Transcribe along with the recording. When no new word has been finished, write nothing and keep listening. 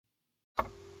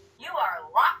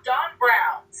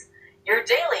your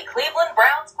daily Cleveland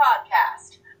Browns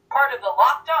podcast, part of the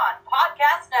Locked On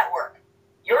Podcast Network,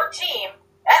 your team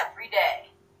every day.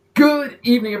 Good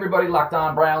evening, everybody. Locked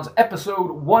On Browns, episode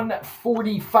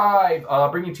 145,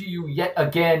 bringing to you yet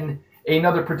again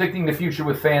another Predicting the Future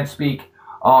with FanSpeak.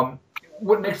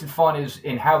 What makes it fun is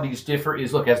in how these differ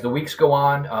is, look, as the weeks go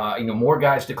on, more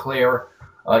guys declare,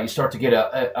 you start to get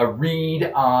a read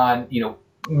on,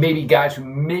 maybe guys who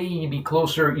may be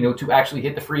closer, to actually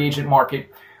hit the free agent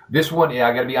market. This one,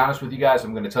 I got to be honest with you guys,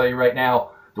 I'm going to tell you right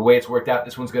now, the way it's worked out,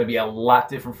 this one's going to be a lot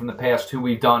different from the past two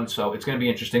we've done, so it's going to be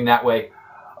interesting that way.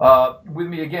 With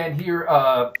me again here,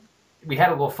 we had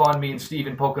a little fun, me and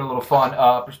Steven poking a little fun.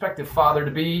 Prospective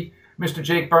father-to-be, Mr.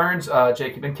 Jake Burns.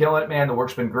 Jake, you've been killing it, man. The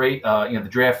work's been great. The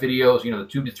draft videos,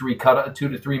 the 2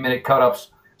 to 3 minute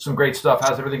cut-ups, some great stuff.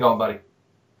 How's everything going, buddy?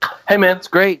 Hey, man, it's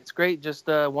great. It's great. Just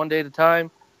one day at a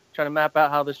time, trying to map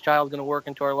out how this child's going to work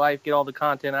into our life, get all the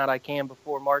content out I can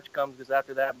before March comes, because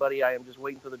after that, buddy, I am just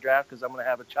waiting for the draft because I'm going to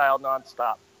have a child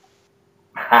nonstop.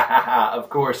 Of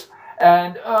course.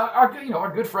 And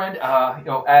our good friend,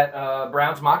 at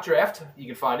Browns Mock Draft, you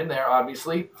can find him there,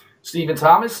 obviously. Stephen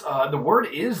Thomas. The word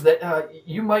is that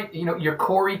you might, your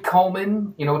Corey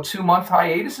Coleman, 2-month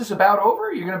hiatus is about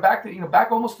over. You're going to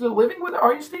back almost to the living with it,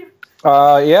 are you, Steve?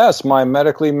 Yes, my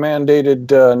medically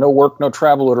mandated no work, no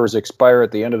travel orders expire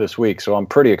at the end of this week, so I'm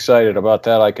pretty excited about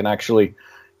that. I can actually,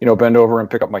 bend over and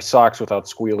pick up my socks without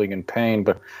squealing in pain.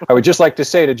 But I would just like to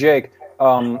say to Jake,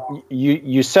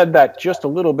 you said that just a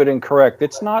little bit incorrect.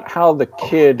 It's not how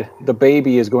the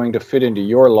baby is going to fit into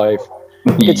your life.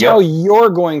 It's how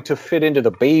you're going to fit into the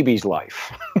baby's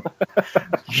life.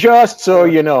 Just so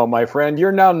you know, my friend,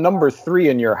 you're now number 3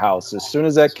 in your house as soon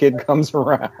as that kid comes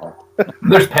around.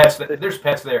 There's pets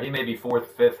there. He may be 4th,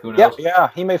 5th, who knows? Yeah,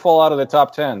 he may fall out of the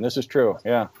top 10. This is true,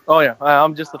 yeah. Oh, yeah,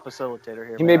 I'm just the facilitator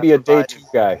here. He may be a day 2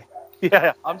 guy.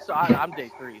 Yeah, I'm day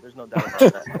 3. There's no doubt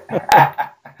about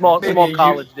that. Small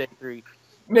college day 3.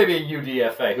 Maybe a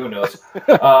UDFA, who knows?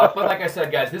 But like I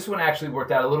said, guys, this one actually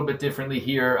worked out a little bit differently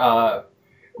here.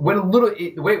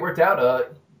 The way it worked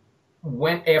out,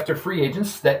 went after free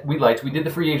agents that we liked. We did the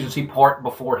free agency part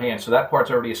beforehand, so that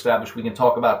part's already established. We can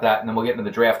talk about that, and then we'll get into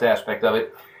the draft aspect of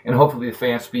it. And hopefully the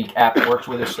FanSpeak app works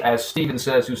with us, as Steven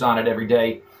says, who's on it every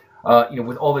day.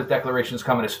 With all the declarations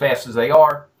coming as fast as they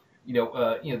are, the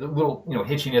little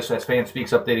hitchiness as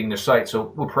FanSpeak's updating their site.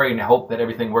 So we'll pray and hope that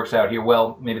everything works out here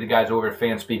well. Maybe the guys over at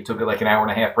FanSpeak took like an hour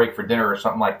and a half break for dinner or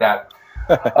something like that.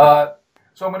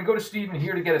 So I'm going to go to Steven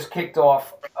here to get us kicked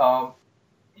off.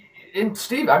 And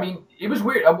Steve, it was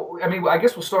weird. I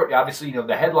guess we'll start, obviously,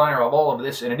 the headliner of all of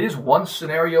this, and it is one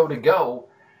scenario to go.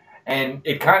 And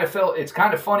it's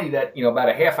kind of funny that, about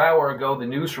a half hour ago, the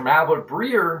news from Albert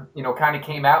Breer, kind of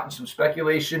came out, and some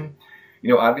speculation.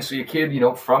 Obviously a kid,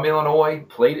 from Illinois,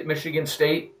 played at Michigan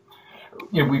State.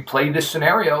 We played this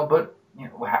scenario, but,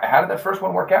 how did that first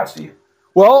one work out, Steve?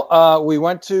 Well, we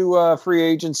went to free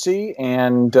agency,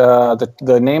 and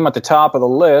the name at the top of the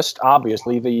list,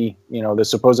 obviously the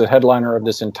supposed headliner of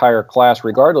this entire class,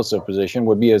 regardless of position,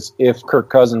 would be as if Kirk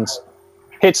Cousins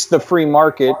hits the free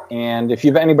market. And if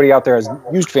anybody out there has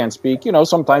used FanSpeak,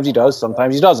 sometimes he does,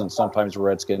 sometimes he doesn't. Sometimes the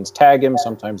Redskins tag him,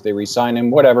 sometimes they re-sign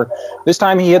him, whatever. This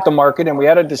time he hit the market, and we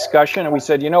had a discussion, and we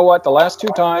said, you know what? The last 2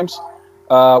 times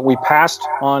we passed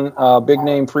on big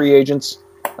name free agents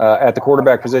at the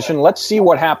quarterback position. Let's see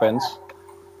what happens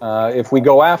if we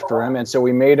go after him. And so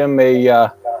we made him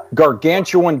a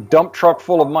gargantuan dump truck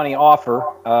full of money offer,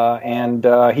 and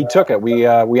he took it.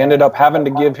 We ended up having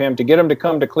to get him to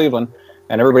come to Cleveland,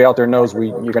 and everybody out there knows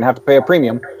you're going to have to pay a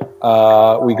premium.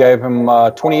 We gave him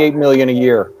 $28 million a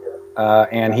year,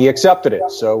 and he accepted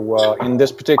it. So in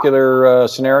this particular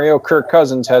scenario, Kirk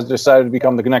Cousins has decided to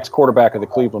become the next quarterback of the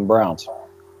Cleveland Browns.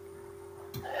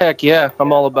 Heck yeah,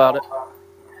 I'm all about it.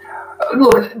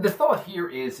 Look, the thought here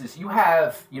is you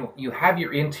have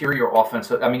your interior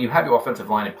offensive. You have your offensive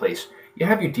line in place. You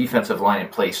have your defensive line in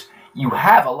place. You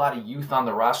have a lot of youth on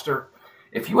the roster.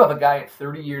 If you have a guy at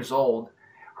 30 years old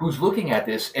who's looking at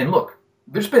this, and look,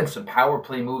 there's been some power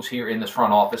play moves here in this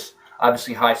front office.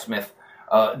 Obviously, Highsmith,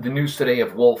 the news today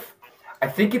of Wolf. I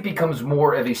think it becomes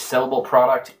more of a sellable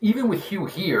product, even with Hugh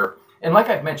here. And like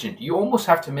I've mentioned, you almost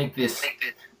have to make this,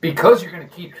 because you're going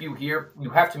to keep Hugh here,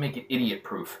 you have to make it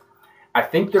idiot-proof. I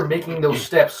think they're making those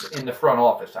steps in the front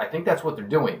office. I think that's what they're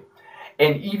doing.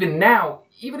 And even now,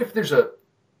 even if there's a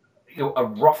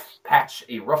rough patch,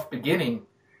 a rough beginning,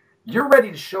 you're ready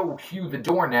to show Hugh the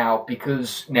door now,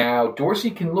 because now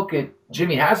Dorsey can look at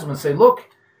Jimmy Haslam and say, look,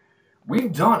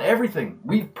 we've done everything.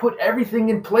 We've put everything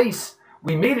in place.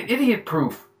 We made it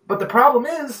idiot-proof. But the problem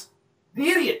is the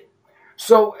idiot.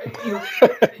 So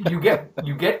you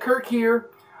get Kirk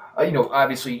here.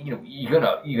 Obviously, you're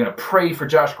gonna pray for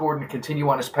Josh Gordon to continue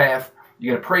on his path.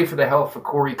 You're gonna pray for the health of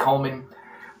Corey Coleman.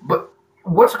 But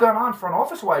what's going on front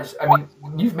office wise? I mean,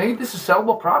 you've made this a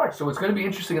sellable product, so it's going to be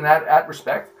interesting in that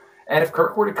respect. And if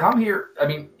Kirk were to come here, I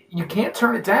mean, you can't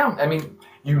turn it down. I mean,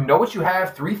 what you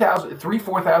have,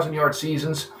 4,000 yard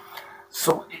seasons.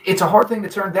 So it's a hard thing to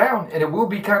turn down, and it will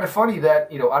be kind of funny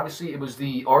that, obviously it was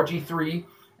the RG3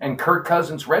 and Kirk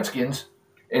Cousins Redskins,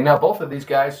 and now both of these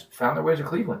guys found their way to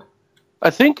Cleveland. I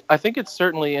think it's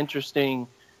certainly interesting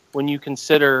when you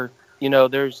consider,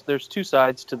 there's two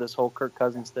sides to this whole Kirk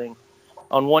Cousins thing.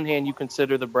 On one hand, you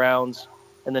consider the Browns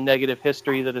and the negative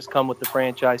history that has come with the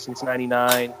franchise since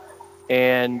 '99,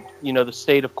 and the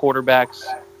state of quarterbacks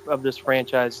of this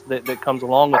franchise that comes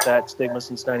along with that stigma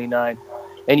since '99.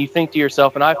 And you think to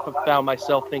yourself, and I've found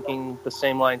myself thinking the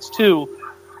same lines too,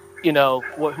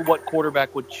 what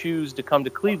quarterback would choose to come to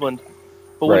Cleveland.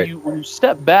 But right. when you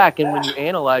step back and when you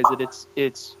analyze it,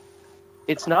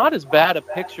 it's not as bad a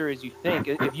picture as you think.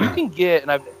 If you can get,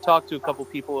 and I've talked to a couple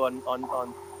people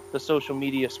on the social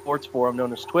media sports forum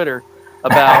known as Twitter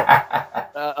about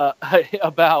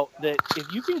about that,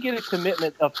 if you can get a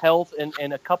commitment of health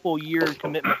and a couple year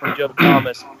commitment from Joe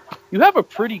Thomas, you have a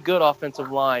pretty good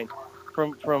offensive line.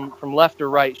 From left or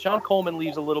right. Sean Coleman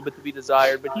leaves a little bit to be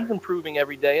desired, but he's improving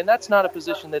every day, and that's not a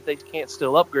position that they can't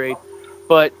still upgrade.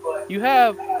 But you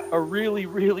have a really,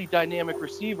 really dynamic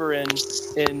receiver in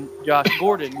Josh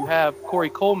Gordon. You have Corey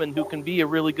Coleman, who can be a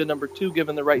really good number 2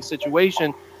 given the right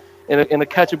situation, in a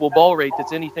catchable ball rate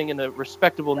that's anything in the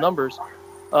respectable numbers.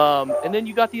 And then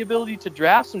you got the ability to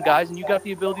draft some guys, and you got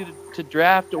the ability to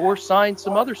draft or sign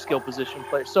some other skill position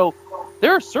players. So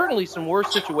there are certainly some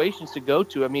worse situations to go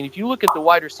to. I mean, if you look at the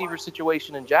wide receiver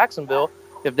situation in Jacksonville,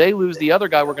 if they lose the other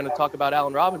guy, we're going to talk about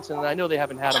Allen Robinson, and I know they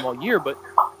haven't had him all year, but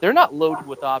they're not loaded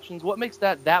with options. What makes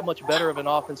that much better of an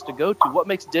offense to go to? What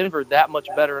makes Denver that much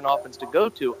better an offense to go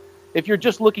to if you're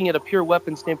just looking at a pure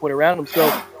weapon standpoint around them?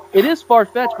 So it is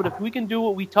far-fetched, but if we can do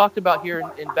what we talked about here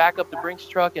and back up the Brinks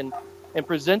truck and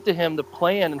present to him the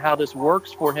plan and how this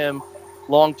works for him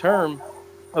long-term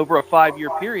over a 5-year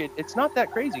period, it's not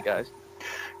that crazy, guys.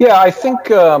 Yeah, I think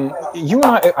you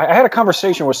and I had a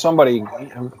conversation with somebody,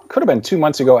 could have been 2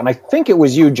 months ago, and I think it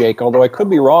was you, Jake, although I could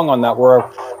be wrong on that, where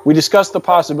we discussed the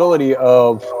possibility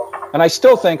of, and I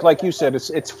still think, like you said,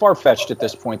 it's far-fetched at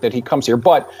this point that he comes here,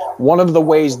 but one of the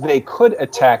ways they could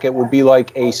attack it would be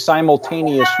like a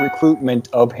simultaneous recruitment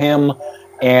of him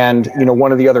and,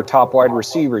 one of the other top wide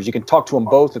receivers. You can talk to them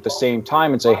both at the same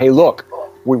time and say, hey, look,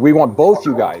 we want both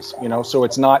you guys, so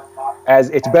it's not,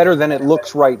 it's better than it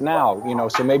looks right now,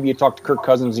 so maybe you talk to Kirk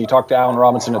Cousins, you talk to Allen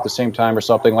Robinson at the same time or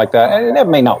something like that, and that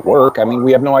may not work. I mean,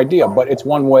 we have no idea, but it's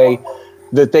one way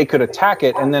that they could attack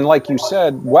it. And then, like you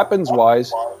said,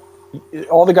 weapons-wise,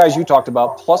 all the guys you talked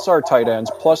about, plus our tight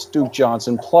ends, plus Duke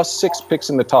Johnson, plus 6 picks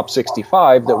in the top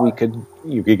 65 that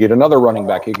you could get another running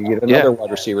back, you could get another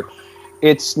wide receiver.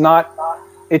 It's not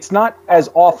as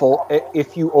awful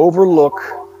if you overlook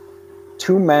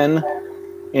 2 men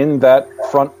in that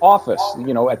front office,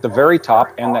 at the very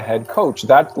top, and the head coach.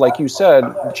 That, like you said,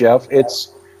 Jeff,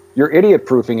 you're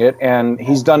idiot-proofing it, and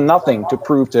he's done nothing to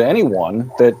prove to anyone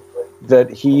that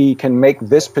he can make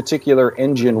this particular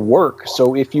engine work.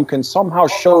 So if you can somehow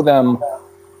show them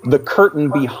the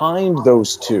curtain behind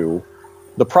those two,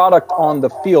 the product on the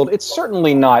field, it's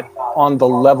certainly not on the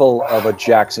level of a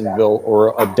Jacksonville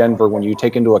or a Denver when you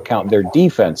take into account their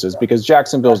defenses, because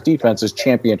Jacksonville's defense is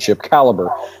championship caliber.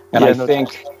 And I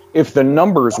think if the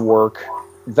numbers work,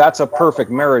 that's a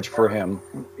perfect marriage for him,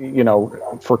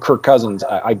 for Kirk Cousins.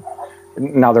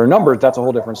 Now their numbers, that's a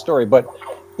whole different story, but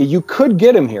you could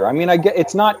get him here. I mean,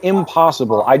 it's not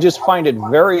impossible. I just find it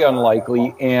very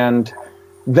unlikely. And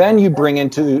then you bring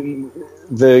into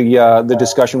the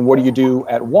discussion, what do you do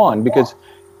at 1? Because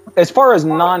as far as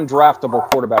non-draftable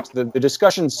quarterbacks, the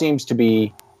discussion seems to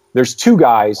be there's 2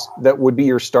 guys that would be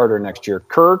your starter next year,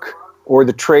 Kirk or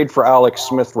the trade for Alex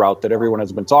Smith route that everyone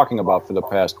has been talking about for the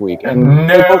past week. And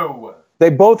they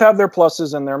both have their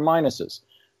pluses and their minuses.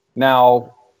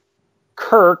 Now,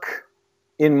 Kirk,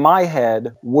 in my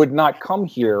head, would not come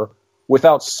here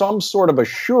without some sort of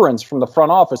assurance from the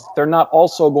front office that they're not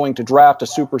also going to draft a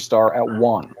superstar at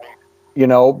 1.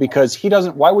 Because he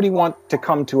doesn't. Why would he want to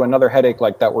come to another headache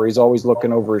like that, where he's always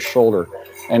looking over his shoulder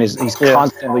and he's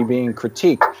constantly being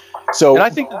critiqued? So, and I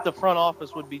think that the front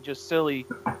office would be just silly.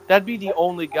 That'd be the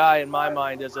only guy in my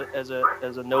mind as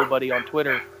a nobody on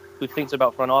Twitter who thinks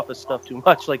about front office stuff too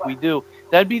much, like we do.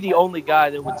 That'd be the only guy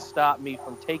that would stop me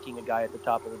from taking a guy at the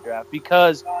top of the draft,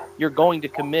 because you're going to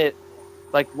commit.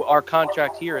 Like our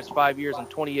contract here is 5 years and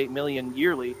 $28 million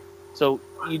yearly. So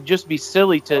you'd just be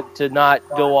silly to not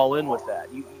go all in with that.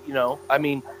 I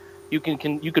mean, you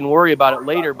can worry about it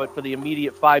later, but for the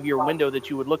immediate 5-year window that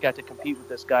you would look at to compete with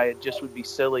this guy, it just would be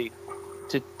silly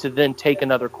to then take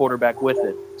another quarterback with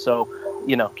it. So,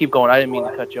 keep going. I didn't mean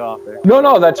to cut you off there.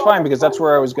 No, that's fine, because that's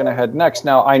where I was going to head next.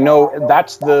 Now, I know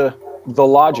that's the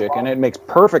logic, and it makes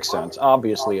perfect sense.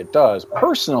 Obviously, it does.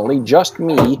 Personally, just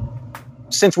me,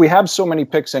 since we have so many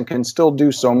picks and can still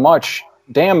do so much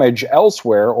damage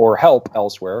elsewhere, or help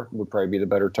elsewhere would probably be the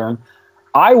better term,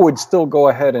 I would still go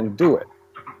ahead and do it.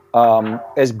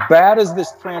 As bad as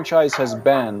this franchise has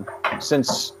been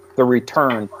since the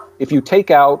return, if you take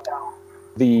out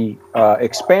the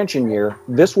expansion year,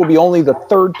 this will be only the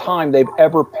third time they've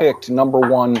ever picked number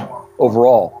one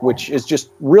overall, which is just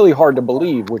really hard to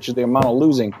believe, which is the amount of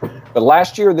losing. But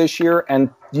last year, this year, and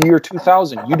the year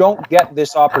 2000, you don't get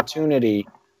this opportunity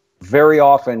very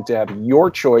often to have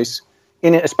your choice,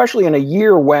 especially in a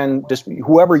year when just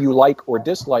whoever you like or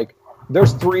dislike,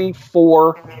 there's 3,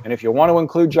 4, and if you want to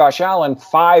include Josh Allen,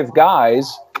 5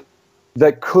 guys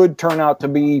that could turn out to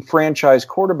be franchise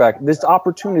quarterback. This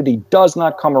opportunity does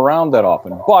not come around that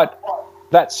often. But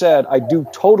that said, I do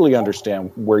totally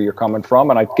understand where you're coming from,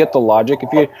 and I get the logic.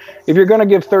 If you're going to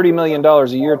give $30 million a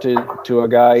year to a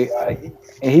guy,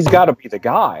 he's got to be the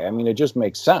guy. I mean, it just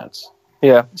makes sense.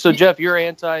 Yeah. So, Jeff, you're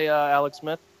anti Alex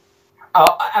Smith?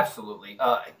 Absolutely.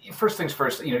 First things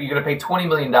first, you're going to pay $20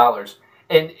 million.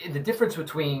 And the difference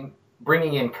between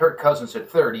bringing in Kirk Cousins at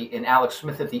 30 and Alex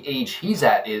Smith at the age he's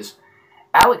at is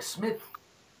Alex Smith,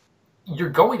 you're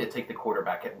going to take the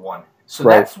quarterback at 1. So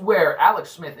right. That's where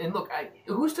Alex Smith, and look,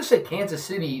 who's to say Kansas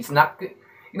City is not good?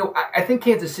 I think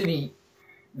Kansas City,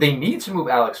 they need to move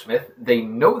Alex Smith. They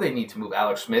know they need to move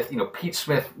Alex Smith. Pete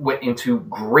Smith went into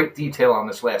great detail on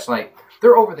this last night.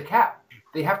 They're over the cap.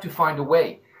 They have to find a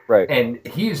way. Right. And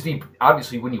he is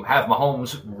obviously, when you have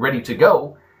Mahomes ready to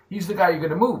go, he's the guy you're going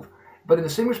to move. But in the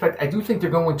same respect, I do think they're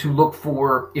going to look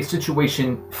for a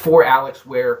situation for Alex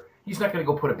where he's not going to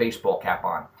go put a baseball cap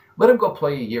on. Let him go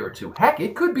play a year or 2. Heck,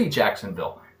 it could be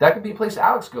Jacksonville. That could be a place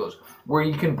Alex goes, where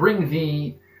you can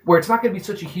bring where it's not going to be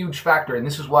such a huge factor. And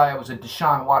this is why I was a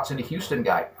Deshaun Watson to Houston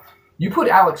guy. You put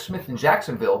Alex Smith in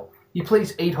Jacksonville, he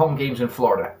plays 8 home games in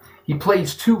Florida. He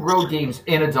plays 2 road games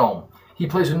in a dome. He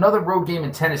plays another road game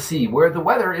in Tennessee, where the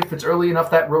weather, if it's early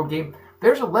enough that road game,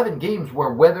 there's 11 games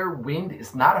where weather, wind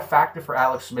is not a factor for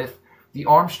Alex Smith. The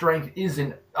arm strength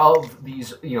isn't of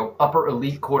these, upper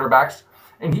elite quarterbacks,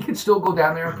 and he can still go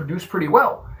down there and produce pretty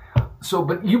well. So,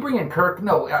 but you bring in Kirk,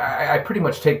 no, I pretty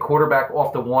much take quarterback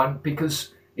off the 1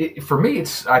 because for me,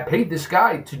 I paid this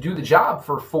guy to do the job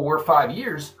for 4 or 5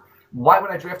 years. Why would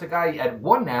I draft a guy at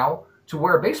 1 now to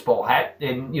wear a baseball hat?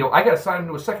 And, I got to sign him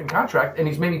to a second contract, and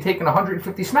he's maybe taking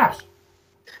 150 snaps.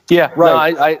 Yeah,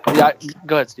 right. No, I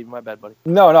go ahead, Steve. My bad, buddy.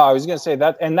 No, I was going to say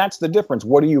that, and that's the difference.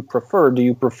 What do you prefer? Do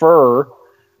you prefer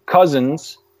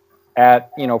Cousins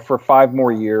at, for 5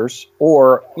 more years,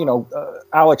 or,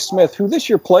 Alex Smith, who this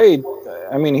year played,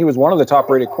 he was one of the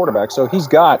top-rated quarterbacks, so he's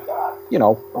got,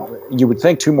 you would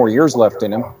think 2 more years left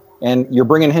in him, and you're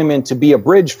bringing him in to be a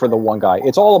bridge for the one guy.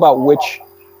 It's all about which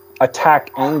attack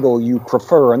angle you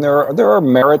prefer, and there are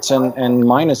merits and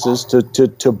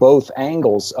minuses to both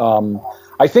angles.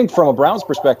 I think from a Browns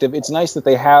perspective, it's nice that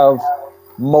they have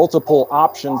multiple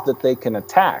options that they can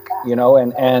attack,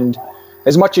 and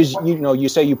as much as, you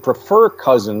say you prefer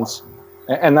Cousins,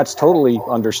 and that's totally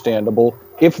understandable,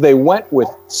 if they went with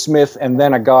Smith and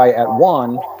then a guy at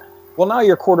 1, well, now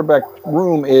your quarterback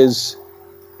room it's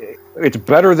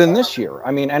better than this year.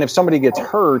 And if somebody gets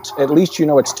hurt, at least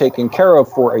it's taken care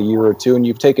of for a year or 2, and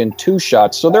you've taken 2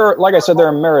 shots. So like I said, there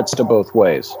are merits to both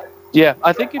ways. Yeah,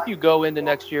 I think if you go into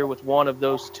next year with one of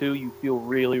those 2, you feel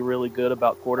really, really good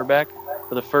about quarterback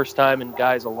for the first time in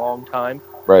guys a long time.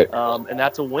 Right. And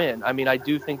that's a win. I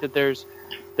do think that there's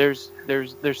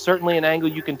certainly an angle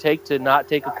you can take to not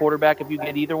take a quarterback if you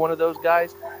get either one of those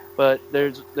guys, but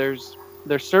there's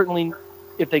certainly,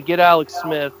 if they get Alex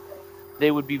Smith,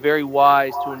 they would be very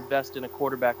wise to invest in a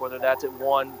quarterback, whether that's at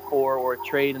 1, 4, or a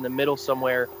trade in the middle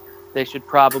somewhere. They should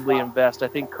probably invest. I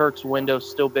think Kirk's window's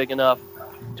still big enough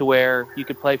to where you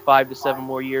could play 5 to 7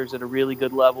 more years at a really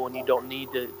good level, and you don't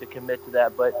need to commit to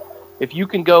that. But if you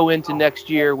can go into next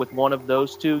year with one of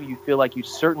those 2, you feel like you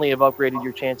certainly have upgraded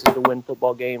your chances to win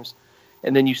football games,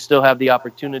 and then you still have the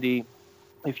opportunity,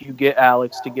 if you get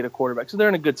Alex, to get a quarterback. So they're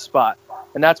in a good spot,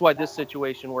 and that's why this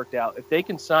situation worked out. If they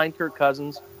can sign Kirk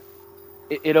Cousins,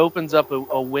 it opens up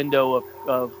a window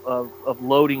of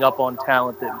loading up on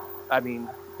talent that,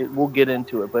 we'll get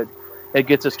into it, but it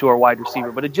gets us to our wide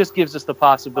receiver. But it just gives us the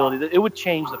possibility that it would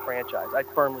change the franchise. I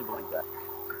firmly believe that.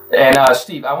 And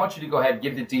Steve, I want you to go ahead and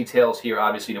give the details here.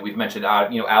 Obviously, we've mentioned,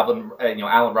 Allen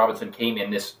Robinson came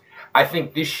in this I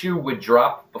think this shoe would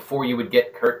drop before you would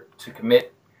get Kirk to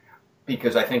commit,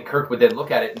 because I think Kirk would then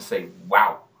look at it and say,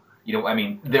 wow,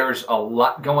 there's a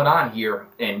lot going on here.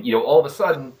 And, all of a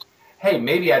sudden, hey,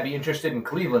 maybe I'd be interested in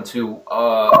Cleveland too.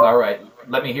 All right,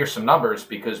 let me hear some numbers,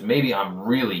 because maybe I'm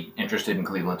really interested in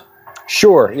Cleveland.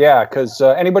 Sure, yeah, because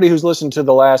anybody who's listened to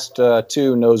the last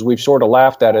two knows we've sort of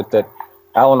laughed at it that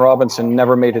Allen Robinson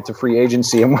never made it to free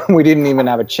agency, and we didn't even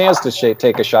have a chance to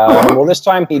take a shot at him. Well, this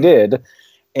time he did,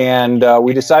 and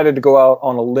we decided to go out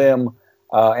on a limb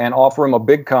and offer him a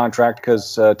big contract,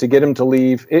 because to get him to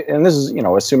leave, and this is,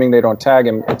 assuming they don't tag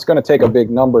him, it's going to take a big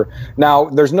number. Now,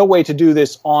 there's no way to do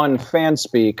this on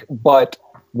FanSpeak, but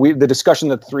the discussion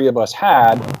that the three of us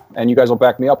had, and you guys will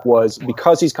back me up, was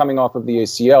because he's coming off of the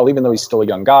ACL, even though he's still a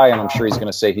young guy, and I'm sure he's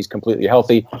going to say he's completely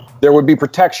healthy, there would be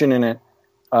protection in it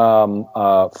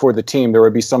for the team. There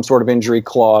would be some sort of injury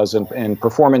clause and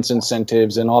performance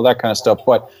incentives and all that kind of stuff.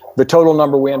 But the total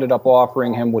number we ended up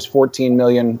offering him was $14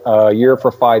 million a year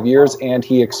for 5 years, and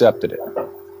he accepted it.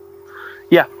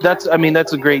 Yeah, that's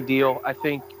a great deal. I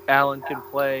think Allen can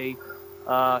play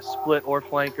split or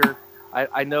flanker.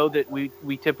 I know that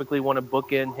we typically want to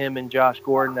book in him and Josh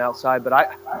Gordon outside, but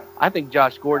I think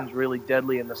Josh Gordon's really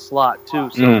deadly in the slot too.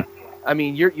 So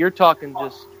you're talking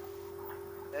just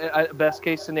best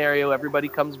case scenario. Everybody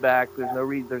comes back. There's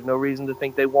no reason to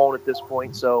think they won't at this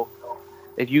point. So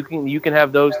if you can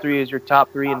have those three as your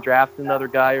top three and draft another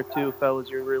guy or two, fellas,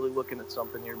 you're really looking at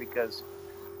something here, because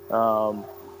the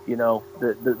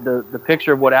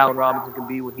picture of what Allen Robinson can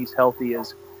be when he's healthy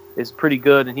is pretty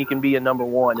good, and he can be a number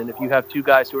one. And if you have two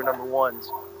guys who are number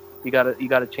ones, you got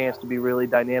a chance to be really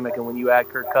dynamic. And when you add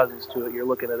Kirk Cousins to it, you're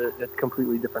looking at a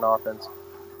completely different offense.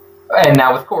 And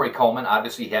now with Corey Coleman,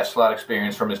 obviously he has slot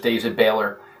experience from his days at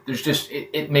Baylor. There's just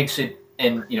it makes it,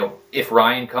 and if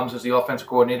Ryan comes as the offensive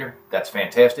coordinator, that's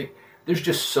fantastic. There's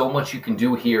just so much you can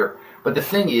do here. But the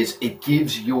thing is, it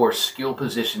gives your skill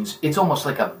positions, it's almost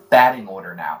like a batting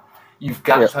order now. You've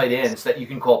got tight ends that you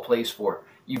can call plays for.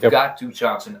 You've got Duke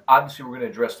Johnson. Obviously, we're going to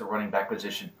address the running back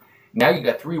position. Now you've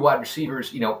got three wide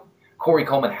receivers. Corey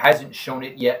Coleman hasn't shown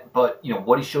it yet, but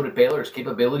what he showed at Baylor, his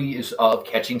capability is of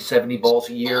catching 70 balls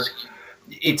a year.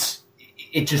 It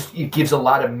gives a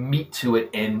lot of meat to it,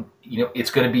 and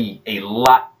it's going to be a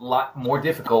lot more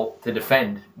difficult to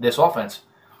defend this offense.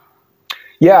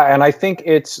 Yeah, and I think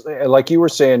it's like you were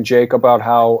saying, Jake, about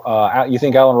how you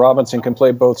think Allen Robinson can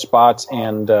play both spots,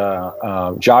 and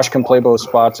Josh can play both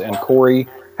spots, and Corey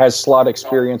has slot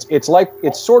experience. It's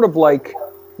sort of like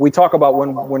we talk about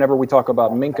whenever we talk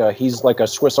about Minka, he's like a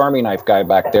Swiss Army knife guy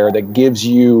back there that gives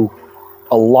you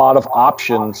a lot of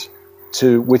options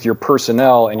with your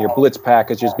personnel and your blitz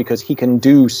packages, because he can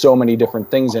do so many different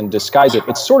things and disguise it.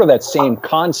 It's sort of that same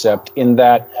concept in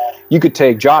that you could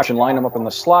take Josh and line him up in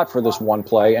the slot for this one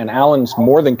play, and Allen's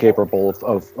more than capable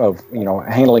of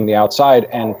handling the outside,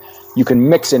 and you can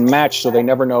mix and match so they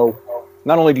never know.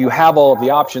 Not only do you have all of the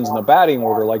options in the batting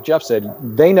order, like Jeff said,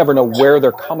 they never know where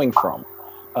they're coming from.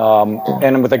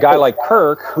 And with a guy like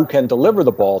Kirk who can deliver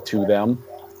the ball to them,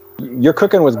 you're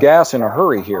cooking with gas in a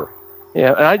hurry here.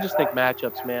 Yeah, and I just think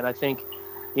matchups, man. I think,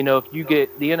 if you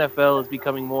get the NFL is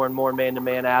becoming more and more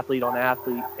man-to-man, athlete on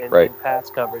athlete, and pass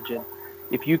coverage, and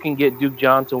if you can get Duke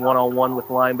Johnson one-on-one with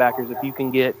linebackers, if you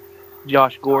can get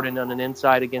Josh Gordon on an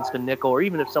inside against a nickel, or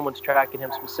even if someone's tracking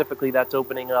him specifically, that's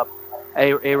opening up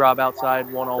A-Rob outside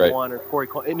one-on-one or Corey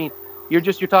Cole. You're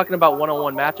talking about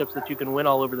one-on-one matchups that you can win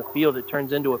all over the field. It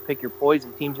turns into a pick your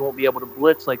poison. Teams won't be able to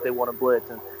blitz like they want to blitz,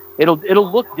 and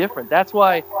it'll look different. That's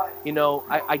why,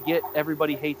 I get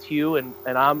everybody hates Hugh, and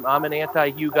I'm an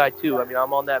anti-Hugh guy too.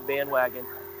 I'm on that bandwagon.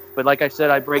 But like I said,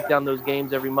 I break down those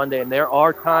games every Monday, and there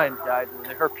are times, guys, when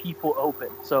there are people open.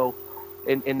 So,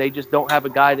 and they just don't have a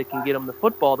guy that can get them the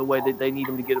football the way that they need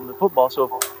them to get them the football.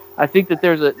 So I think that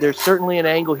there's certainly an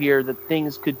angle here that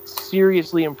things could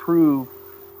seriously improve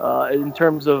in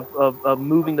terms of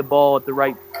moving the ball at the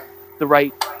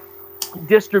right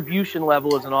distribution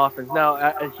level as an offense.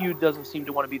 Now, Hugh doesn't seem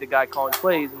to want to be the guy calling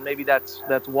plays, and maybe that's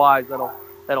wise.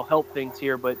 That'll help things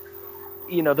here. But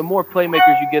the more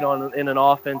playmakers you get in an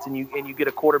offense, and you get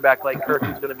a quarterback like Kirk,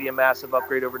 who's going to be a massive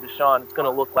upgrade over Deshaun, it's going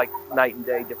to look like night and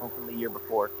day different from the year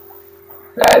before.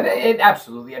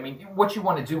 Absolutely. What you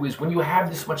want to do is, when you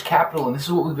have this much capital, and this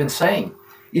is what we've been saying,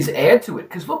 is add to it.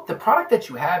 Because look, the product that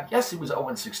you have, yes, it was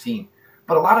 0-16,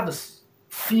 but a lot of us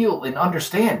feel and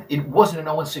understand it wasn't an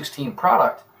 0-16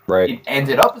 product. Right. It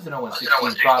ended up as an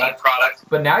 0-16 product,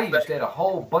 but now you just add a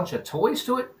whole bunch of toys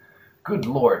to it. Good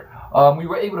Lord. We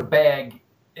were able to bag,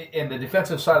 and the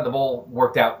defensive side of the ball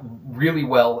worked out really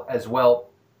well as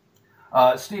well.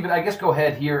 Steven, I guess go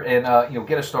ahead here and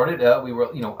get us started. We were,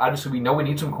 obviously we know we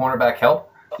need some cornerback help.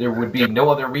 There would be no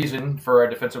other reason for our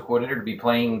defensive coordinator to be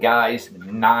playing guys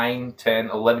 9, 10,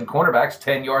 11 cornerbacks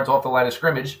 10 yards off the line of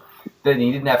scrimmage. Then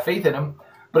he didn't have faith in him.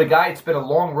 But a guy, it's been a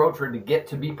long road for him to get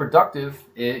to be productive.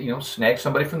 Snag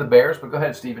somebody from the Bears. But go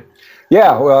ahead, Steven.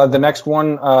 Yeah, well, the next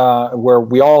one where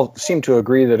we all seem to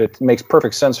agree that it makes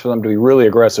perfect sense for them to be really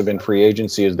aggressive in free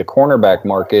agency is the cornerback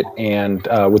market. And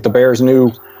with the Bears'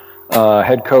 new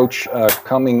head coach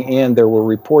coming in, there were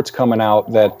reports coming out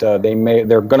that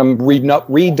they're going to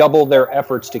redouble their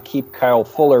efforts to keep Kyle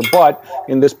Fuller. But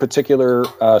in this particular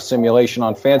simulation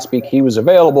on Fanspeak, he was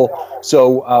available,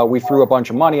 so we threw a bunch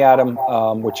of money at him,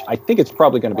 which I think it's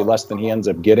probably going to be less than he ends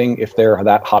up getting if they're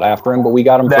that hot after him. But we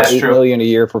got him for $8 million a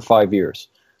year for 5 years.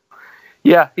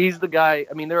 Yeah, he's the guy.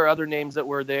 I mean, there are other names that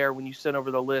were there when you sent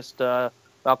over the list.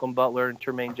 Malcolm Butler and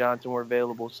Tremaine Johnson were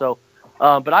available. So.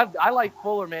 But I like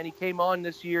Fuller, man. He came on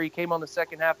this year. He came on the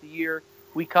second half of the year.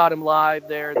 We caught him live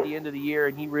there at the end of the year,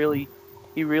 and he really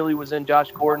was in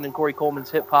Josh Gordon and Corey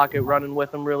Coleman's hip pocket, running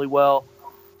with him really well.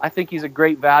 I think he's a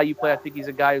great value play. I think he's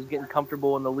a guy who's getting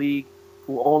comfortable in the league,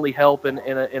 who will only help in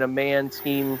a man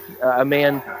scheme,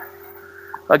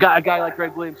 a guy like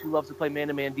Greg Williams who loves to play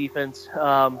man-to-man defense.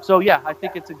 So, yeah, I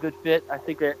think it's a good fit. I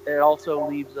think it also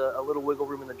leaves a little wiggle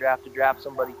room in the draft to draft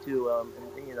somebody, too.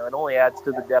 It only adds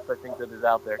to the depth, I think, that is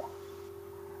out there.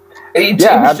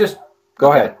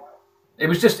 Go ahead. It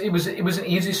was an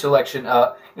easy selection.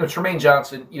 Tremaine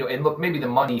Johnson, and look, maybe the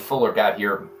money Fuller got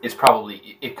here is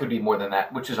probably, it could be more than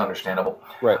that, which is understandable.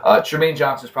 Right. Tremaine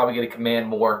Johnson is probably going to command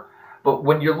more. But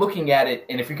when you're looking at it,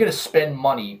 and if you're going to spend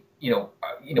money,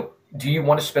 do you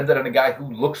want to spend it on a guy who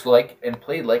looks like and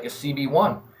played like a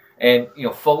CB1? And,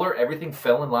 Fuller, everything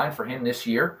fell in line for him this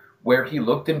year where he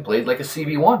looked and played like a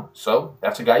CB1. So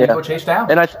that's a guy you go chase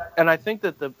down. And I think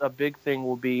that a big thing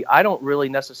will be, I don't really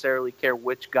necessarily care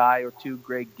which guy or two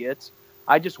Greg gets.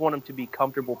 I just want him to be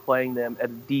comfortable playing them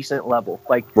at a decent level.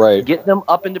 Get them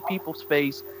up into people's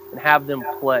face and have them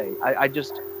play.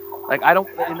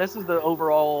 And this is the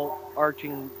overall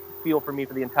arching feel for me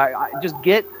for the entire, just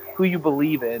get who you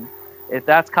believe in. If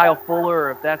that's Kyle Fuller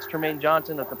or if that's Tremaine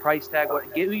Johnson at the price tag,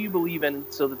 get who you believe in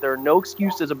so that there are no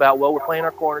excuses about, we're playing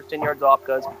our corners 10 yards off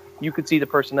because you could see the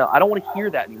personnel. I don't want to hear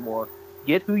that anymore.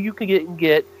 Get who you can get and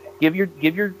get. Give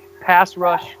your pass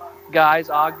rush guys,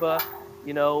 Agba,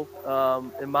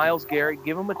 and Myles Garrett,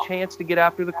 give them a chance to get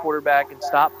after the quarterback and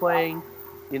stop playing,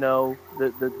 the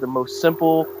most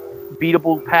simple,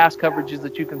 beatable pass coverages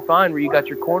that you can find where you got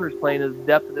your corners playing at a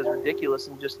depth that is ridiculous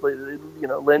and just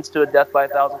lends to a death by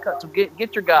 1,000 cuts. So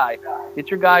get your guy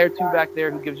or two back there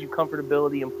who gives you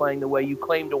comfortability in playing the way you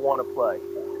claim to want to play.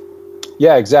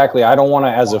 Yeah, exactly. I don't want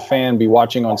to, as a fan, be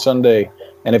watching on Sunday,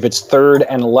 and if it's third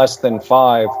and less than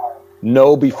 5,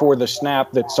 know before the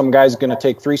snap that some guy's going to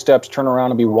take 3 steps, turn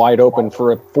around, and be wide open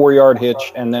for a 4-yard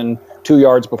hitch, and then 2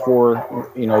 yards before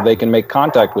they can make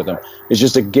contact with him. It's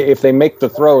just if they make the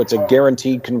throw, it's a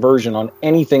guaranteed conversion on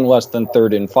anything less than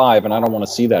 3rd and 5, and I don't want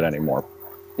to see that anymore.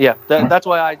 Yeah, that's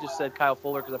why I just said Kyle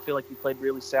Fuller, because I feel like he played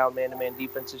really sound man-to-man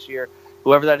defense this year.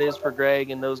 Whoever that is for Greg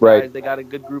and those guys, They got a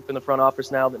good group in the front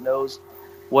office now that knows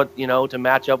what to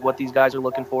match up what these guys are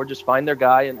looking for. Just find their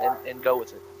guy and go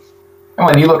with it. And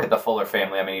when you look at the Fuller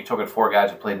family, I mean, you're talking 4 guys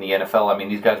who played in the NFL. I mean,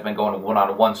 these guys have been going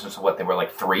one-on-one since they were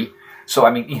like 3. So,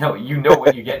 I mean, you know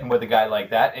what you're getting with a guy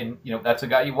like that, and, that's a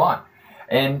guy you want.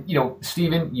 And,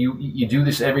 Steven, you do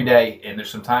this every day, and there's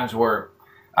some times where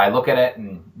I look at it,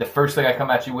 and the first thing I come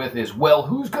at you with is,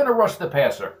 who's going to rush the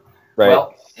passer? Right.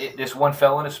 Well, this one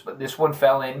fell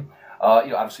in.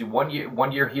 Obviously,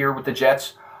 1 year here with the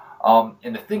Jets.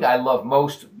 And the thing I love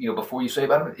most, before you say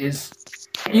about him, is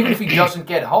even if he doesn't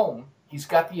get home, he's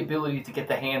got the ability to get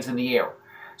the hands in the air.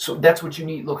 So that's what you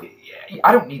need. Look,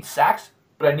 I don't need sacks,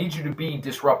 but I need you to be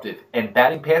disruptive. And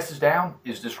batting passes down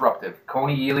is disruptive.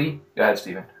 Coney Ely. Go ahead,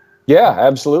 Steven. Yeah,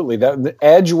 absolutely. The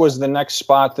edge was the next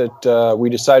spot that we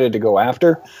decided to go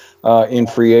after in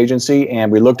free agency.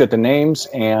 And we looked at the names.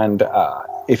 And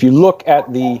if you look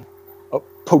at the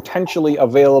potentially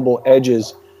available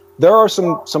edges, there are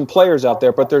some players out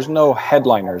there, but there's no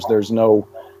headliners. There's no,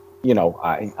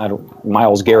 I don't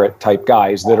Myles Garrett type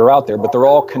guys that are out there, but they're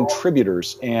all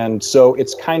contributors. And so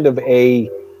it's kind of a,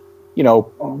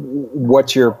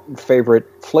 what's your favorite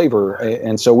flavor?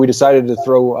 And so we decided to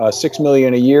throw $6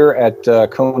 million a year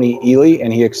at Coney Ely,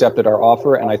 and he accepted our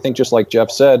offer. And I think just like Jeff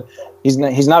said, he's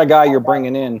not a guy you're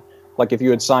bringing in like if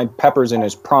you had signed Peppers in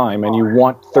his prime and you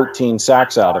want 13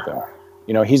 sacks out of him.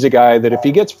 He's a guy that if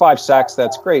he gets 5 sacks,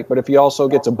 that's great. But if he also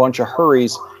gets a bunch of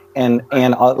hurries and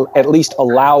at least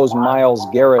allows Myles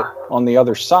Garrett on the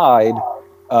other side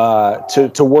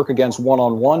to work against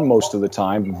one-on-one most of the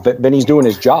time, then he's doing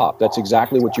his job. That's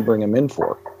exactly what you bring him in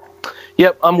for.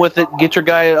 Yep, I'm with it. Get your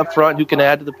guy up front who can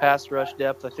add to the pass rush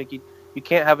depth. I think you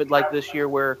can't have it like this year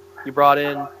where you brought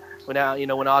in when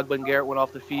Ogba and Garrett went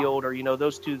off the field, or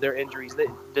those two, their injuries, they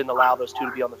didn't allow those two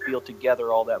to be on the field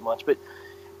together all that much. But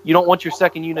you don't want your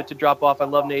second unit to drop off. I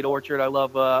love Nate Orchard. I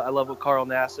love what Carl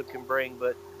Nassib can bring,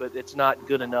 but it's not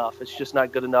good enough. It's just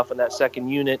not good enough in that second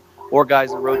unit or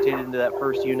guys that rotated into that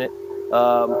first unit.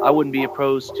 I wouldn't be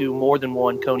opposed to more than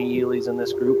one Coney Ely's in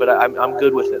this group, but I'm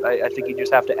good with it. I think you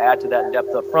just have to add to that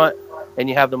depth up front, and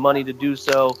you have the money to do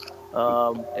so.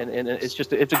 And it's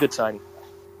a good signing.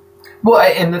 Well,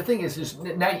 and the thing is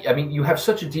now, I mean, you have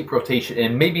such a deep rotation,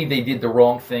 and maybe they did the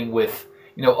wrong thing with,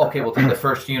 okay, we'll take the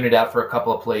first unit out for a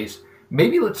couple of plays.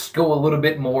 Maybe let's go a little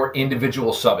bit more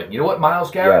individual subbing. You know what,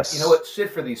 Myles Garrett? Yes. You know what,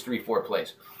 sit for these 3-4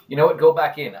 plays. You know what, go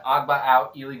back in. Ogba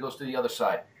out, Ely goes to the other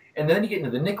side. And then you get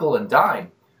into the nickel and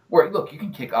dime, where, look, you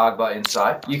can kick Ogba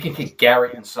inside. You can kick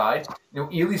Garrett inside.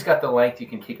 Ely's got the length. You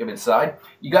can kick him inside.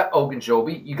 You got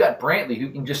Ogunjobi. You got Brantley, who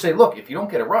can just say, look, if you don't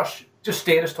get a rush, just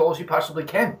stand as tall as you possibly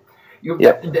can.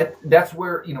 That's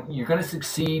where, you're going to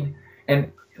succeed.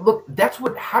 And, look, that's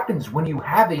what happens when you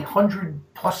have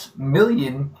 $100+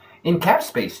 million in cap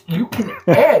space. You can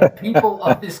add people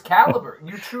of this caliber.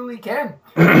 You truly can.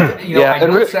 I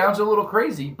know it sounds a little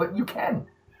crazy, but you can.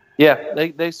 Yeah,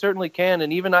 they certainly can.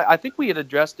 And even I think we had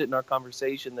addressed it in our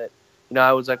conversation that,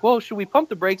 I was like, well, should we pump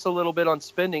the brakes a little bit on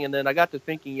spending? And then I got to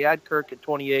thinking, you had Kirk at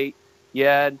 28. You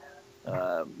had,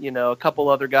 a couple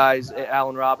other guys,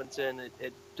 Allen Robinson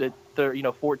at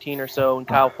 14 or so, and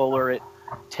Kyle Fuller at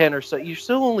 10 or so. You're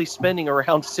still only spending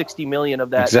around $60 million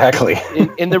of that. Exactly.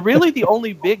 And the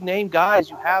only big name guys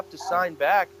you have to sign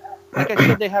back, like I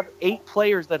said, they have 8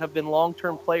 players that have been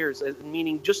long-term players,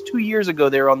 meaning just 2 years ago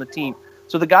they were on the team.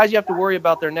 So the guys you have to worry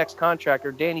about their next contract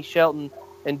are Danny Shelton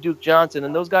and Duke Johnson,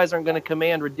 and those guys aren't going to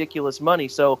command ridiculous money.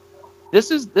 So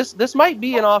this might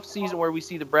be an off season where we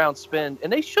see the Browns spend,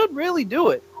 and they should really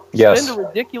do it. Yes. Spend a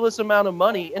ridiculous amount of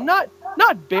money and not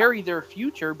bury their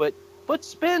future, but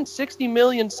spend $60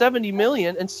 million, $70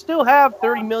 million, and still have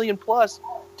 $30 million plus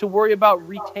to worry about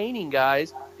retaining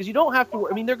guys, because you don't have to.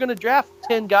 I mean, they're going to draft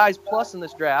 10 guys plus in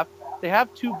this draft. They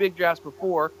have 2 big drafts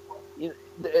before.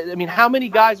 I mean, how many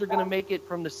guys are going to make it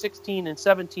from the 16 and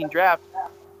 17 draft?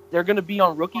 They're going to be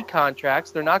on rookie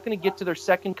contracts. They're not going to get to their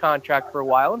second contract for a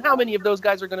while. And how many of those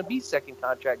guys are going to be second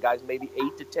contract guys? Maybe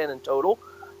 8 to 10 in total.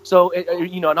 So,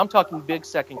 and I'm talking big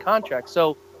second contracts.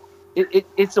 So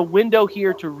it's a window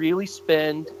here to really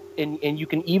spend. And you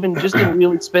can even just in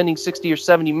really spending 60 or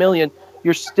 70 million,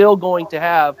 you're still going to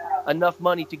have enough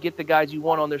money to get the guys you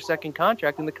want on their second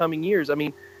contract in the coming years. I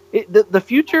mean, the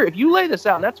future, if you lay this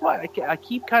out, and that's why I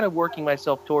keep kind of working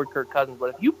myself toward Kirk Cousins,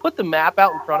 but if you put the map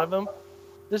out in front of him,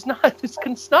 it's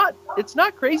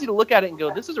not crazy to look at it and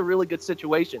go, this is a really good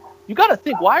situation. You got to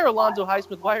think, why are Alonzo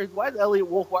Highsmith, why is Elliott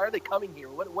Wolf, why are they coming here?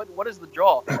 What is the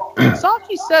draw?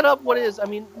 Sachi set up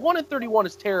 1-31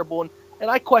 is terrible,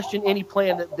 and I question any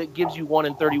plan that gives you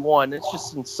 1-31. It's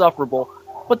just insufferable.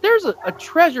 But there's a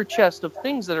treasure chest of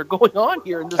things that are going on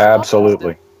here in this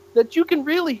absolutely that you can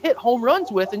really hit home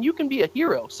runs with, and you can be a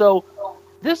hero. So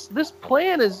this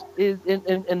plan is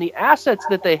and the assets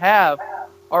that they have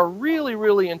are really,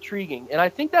 really intriguing. And I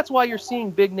think that's why you're seeing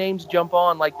big names jump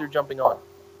on like they're jumping on.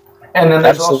 And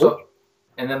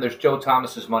then there's Joe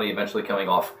Thomas's money eventually coming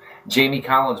off. Jamie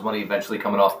Collins' money eventually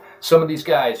coming off. Some of these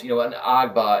guys, and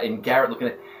Ogba and Garrett looking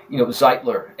at,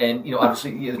 Zeitler and,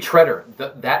 obviously Treader,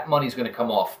 that money's going to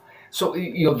come off. So,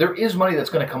 there is money that's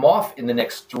going to come off in the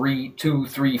next 2,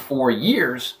 3, 4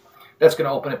 years that's going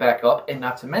to open it back up. And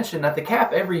not to mention that the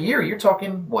cap every year, you're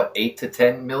talking, 8 to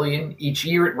 10 million each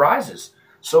year it rises.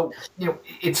 So,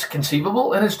 it's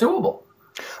conceivable and it's doable.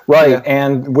 Right. Yeah.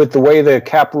 And with the way the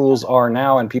cap rules are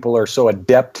now, and people are so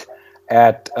adept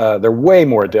at, they're way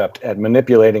more adept at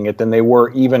manipulating it than they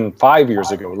were even 5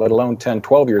 years ago, let alone 10,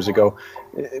 12 years ago.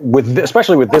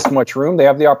 Especially with this much room, they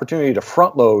have the opportunity to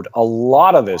front load a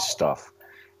lot of this stuff.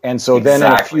 And so then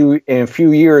in a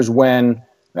few years when,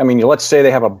 let's say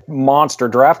they have a monster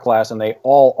draft class and they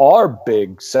all are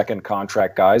big second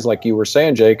contract guys, like you were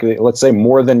saying, Jake, let's say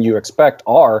more than you expect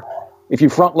are. If you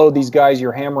front load these guys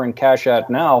you're hammering cash at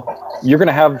now, you're going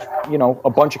to have, a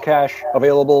bunch of cash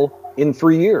available in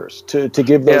 3 years to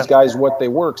give those guys what they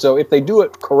work. So if they do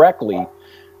it correctly,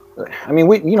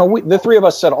 we the three of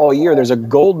us said all year there's a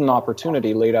golden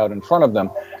opportunity laid out in front of them.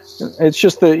 It's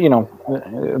just the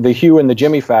Hugh and the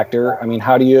Jimmy factor.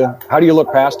 How do you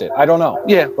look past it? I don't know.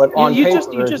 Yeah, but on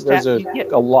paper, there's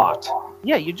a lot.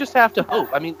 Yeah, you just have to hope.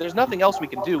 There's nothing else we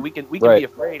can do. We can be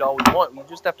afraid all we want. We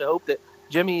just have to hope that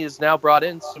Jimmy has now brought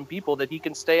in some people that he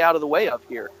can stay out of the way of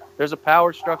here. There's a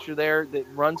power structure there that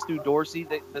runs through Dorsey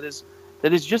that is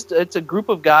that is just, it's a group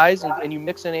of guys, and you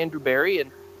mix in Andrew Barry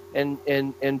and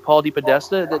Paul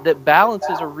DePodesta, that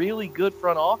balances a really good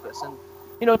front office. And,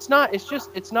 it's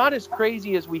not as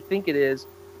crazy as we think it is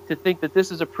to think that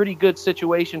this is a pretty good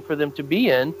situation for them to be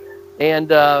in. And,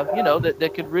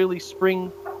 that could really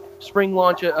spring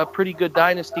launch a pretty good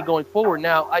dynasty going forward.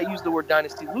 Now, I use the word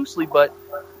dynasty loosely, but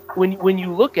when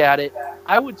you look at it,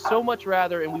 I would so much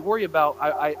rather, and we worry about,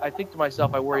 I think to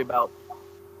myself, I worry about,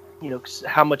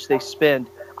 how much they spend.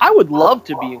 I would love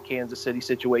to be in Kansas City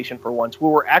situation for once,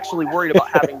 where we're actually worried about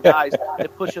having guys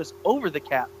that push us over the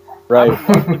cap. Right. I would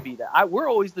love to be that. We're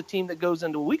always the team that goes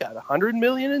into, we got $100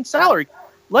 million in salary.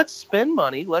 Let's spend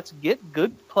money. Let's get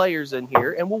good players in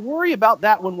here, and we'll worry about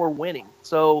that when we're winning.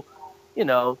 So,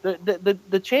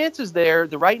 the chance is there.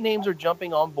 The right names are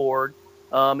jumping on board.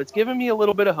 It's given me a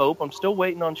little bit of hope. I'm still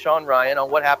waiting on Sean Ryan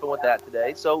on what happened with that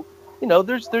today. So,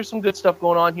 there's some good stuff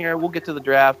going on here. We'll get to the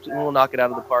draft, and we'll knock it out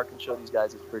of the park and show these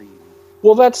guys it's pretty easy.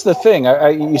 Well, that's the thing.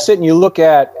 You sit and you look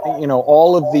at,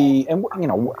 all of the, and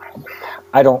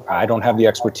I don't have the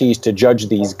expertise to judge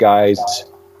these guys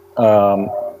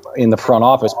in the front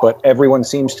office, but everyone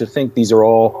seems to think these are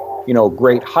all,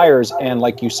 great hires. And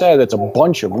like you said, it's a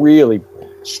bunch of really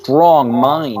strong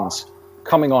minds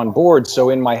coming on board.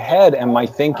 So in my head, I'm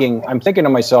thinking to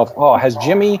myself, oh, has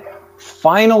Jimmy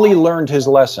finally learned his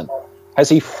lesson? Has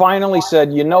he finally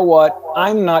said, you know what,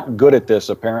 I'm not good at this,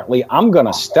 apparently. I'm going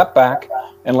to step back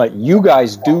and let you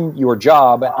guys do your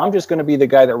job, and I'm just going to be the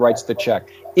guy that writes the check.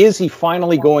 Is he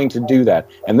finally going to do that?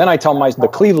 And then I tell the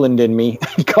Cleveland in me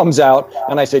comes out,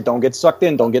 and I say, don't get sucked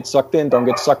in, don't get sucked in, don't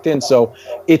get sucked in. So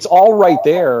it's all right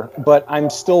there, but I'm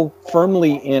still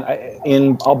firmly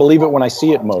in I'll believe it when I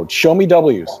see it mode. Show me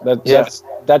W's.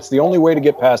 That's the only way to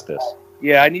get past this.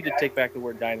 Yeah, I need to take back the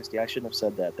word dynasty. I shouldn't have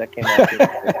said that. That came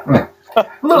out.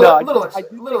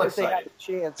 little excited.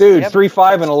 Dude, 3,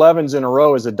 5, and 11s in a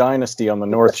row is a dynasty on the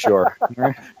North Shore.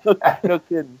 No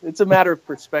kidding. It's a matter of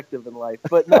perspective in life.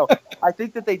 But no, I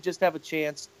think that they just have a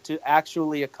chance to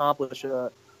actually accomplish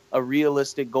a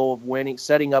realistic goal of winning,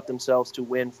 setting up themselves to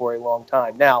win for a long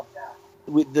time. Now,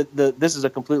 this is a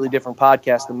completely different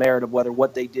podcast, the merit of whether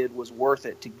what they did was worth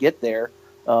it to get there.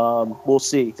 We'll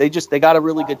see. They got a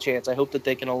really good chance. I hope that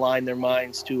they can align their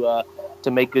minds to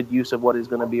make good use of what is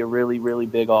going to be a really, really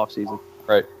big offseason.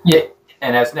 Right. Yeah.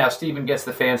 And as now Steven gets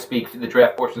the fan speak, the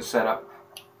draft portion set up.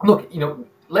 Look,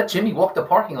 let Jimmy walk the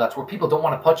parking lots where people don't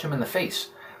want to punch him in the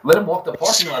face. Let him walk the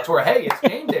parking lots where, hey, it's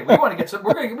game day. We want to get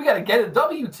we got to get a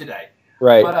W today.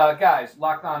 Right. But guys,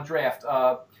 Locked On Draft.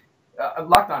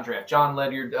 John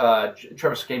Ledyard,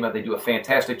 Trevor Schema, they do a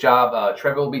fantastic job.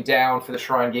 Trevor will be down for the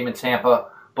Shrine game in Tampa.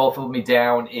 Both will be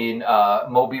down in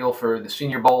Mobile for the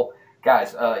Senior Bowl.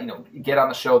 Guys, get on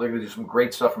the show. They're going to do some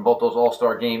great stuff from both those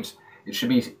All-Star games. It should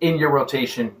be in your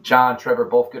rotation. John, Trevor,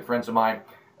 both good friends of mine.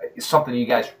 It's something you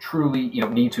guys truly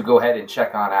need to go ahead and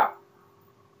check on out.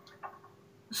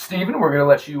 Steven, we're going to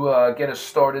let you get us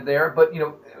started there. But,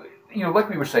 like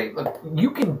we were saying, look, you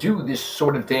can do this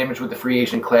sort of damage with the free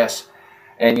agent class.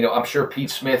 And, I'm sure Pete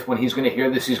Smith, when he's going to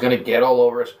hear this, he's going to get all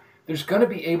over us. There's going to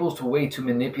be able to way to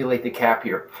manipulate the cap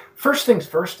here. First things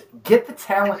first, get the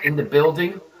talent in the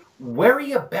building.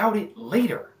 Worry about it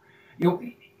later.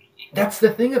 That's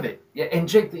the thing of it. And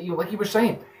Jake, like you were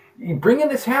saying, you bring in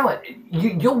the talent.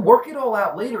 You'll work it all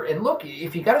out later. And look,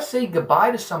 if you got to say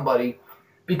goodbye to somebody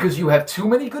because you have too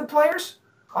many good players,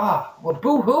 well,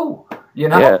 boo-hoo.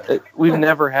 Yeah, we've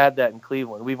never had that in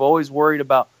Cleveland. We've always worried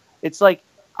about. It's like,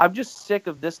 I'm just sick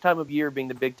of this time of year being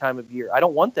the big time of year. I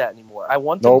don't want that anymore. I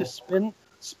want them to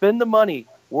spend the money,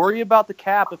 worry about the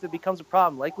cap if it becomes a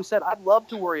problem. Like we said, I'd love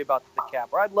to worry about the cap,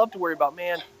 or I'd love to worry about,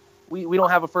 man, we don't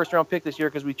have a first-round pick this year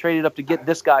because we traded up to get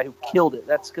this guy who killed it.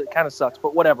 That's kind of sucks,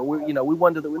 but whatever. We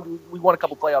won a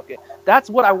couple playoff games. That's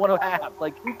what I want to have.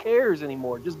 Like, who cares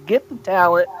anymore? Just get the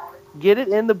talent, get it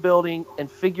in the building, and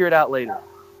figure it out later.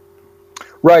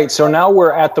 Right. So now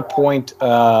we're at the point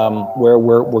where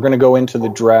we're going to go into the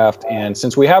draft. And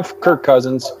since we have Kirk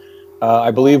Cousins,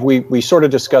 I believe we sort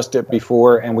of discussed it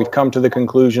before, and we've come to the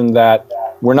conclusion that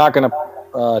we're not going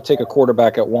to take a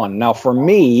quarterback at 1. Now, for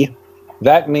me,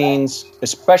 that means,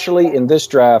 especially in this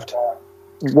draft,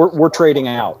 we're trading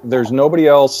out. There's nobody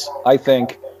else, I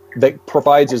think, that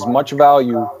provides as much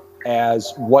value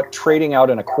as what trading out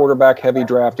in a quarterback-heavy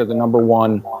draft at the number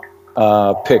 1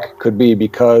 pick could be,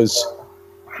 because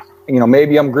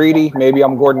maybe I'm greedy, maybe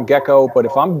I'm Gordon Gekko, but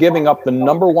if I'm giving up the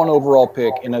number 1 overall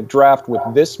pick in a draft with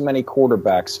this many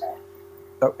quarterbacks,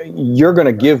 you're going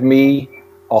to give me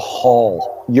a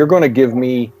haul. You're going to give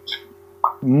me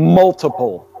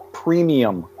multiple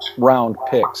premium round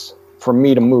picks for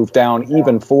me to move down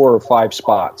even 4 or 5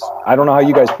 spots. I don't know how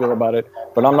you guys feel about it,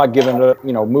 but I'm not giving it,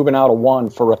 moving out a 1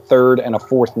 for a 3rd and a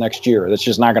 4th next year. That's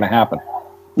just not going to happen.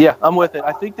 Yeah, I'm with it.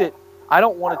 I think that I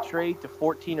don't want to trade to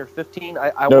 14 or 15.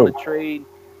 I want to trade.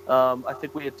 I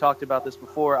think we had talked about this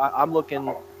before. I'm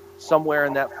looking somewhere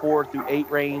in that 4 through 8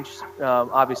 range.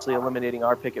 Obviously, eliminating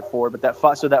our pick at 4, but that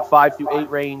 5 through 8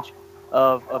 range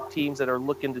of teams that are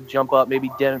looking to jump up.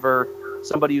 Maybe Denver,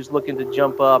 somebody who's looking to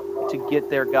jump up to get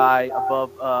their guy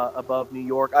above New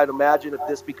York. I'd imagine if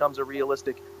this becomes a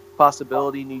realistic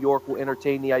possibility, New York will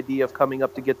entertain the idea of coming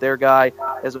up to get their guy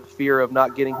as a fear of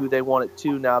not getting who they want it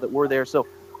to now that we're there. So,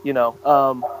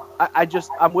 I'm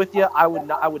with you. I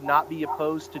would not be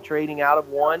opposed to trading out of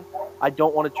 1. I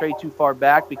don't want to trade too far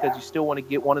back because you still want to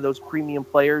get one of those premium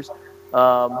players,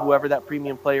 whoever that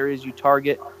premium player is you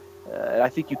target. I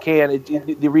think you can.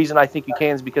 The reason I think you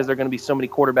can is because there are going to be so many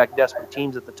quarterback desperate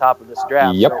teams at the top of this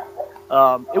draft. Yep.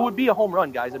 So, it would be a home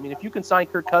run, guys. I mean, if you can sign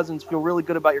Kirk Cousins, feel really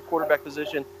good about your quarterback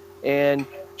position, and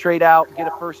trade out, get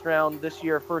a 1st round this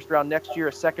year, a 1st round next year,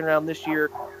 a 2nd round this year,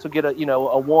 so get a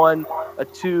 1, a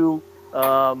 2,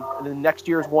 and then next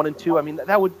year's 1 and 2. I mean,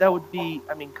 that would be.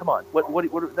 I mean, come on,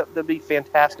 that'd be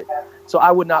fantastic. So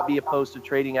I would not be opposed to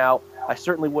trading out. I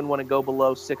certainly wouldn't want to go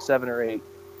below 6, 7, or 8.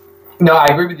 No, I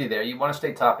agree with you there. You want to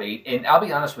stay top 8, and I'll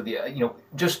be honest with you.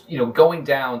 Going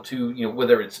down to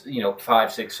whether it's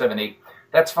 5, 6, 7, 8,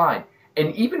 that's fine.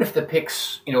 And even if the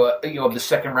picks of the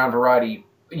 2nd round variety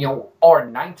are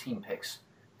 19 picks,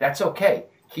 that's okay.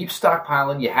 Keep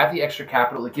stockpiling. You have the extra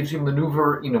capital. It gives you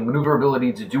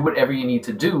maneuverability to do whatever you need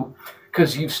to do,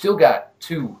 because you've still got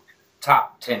 2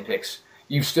 top 10 picks.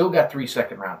 You've still got 3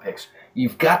 2nd-round picks.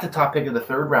 You've got the top pick of the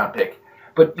 3rd round pick.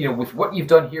 But with what you've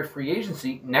done here, free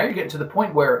agency, now you're getting to the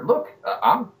point where, look,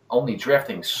 I'm only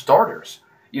drafting starters.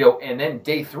 And then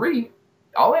day 3,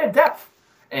 I'll add depth.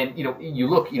 And you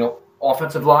look,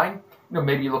 offensive line.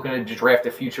 Maybe you're looking to draft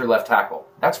a future left tackle.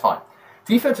 That's fine.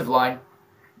 Defensive line,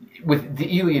 with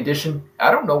the Ely addition,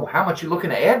 I don't know how much you're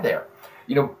looking to add there.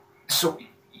 So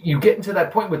you get into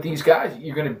that point with these guys,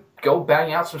 you're going to go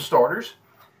bang out some starters.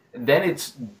 Then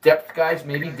it's depth guys,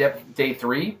 maybe depth day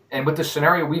 3. And with the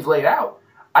scenario we've laid out,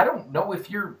 I don't know if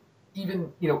you're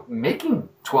even, making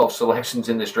 12 selections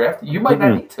in this draft. You might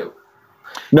not need to.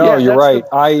 No, you're right.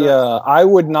 I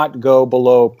would not go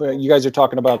below. You guys are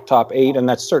talking about top 8, and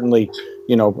that's certainly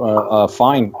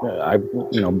fine.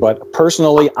 But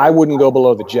personally, I wouldn't go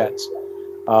below the Jets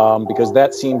because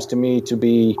that seems to me to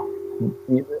be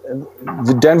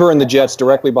the Denver and the Jets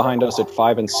directly behind us at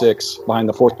 5 and 6, behind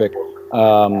the 4th pick.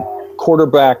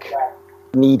 Quarterback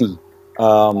needy.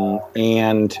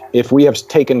 And if we have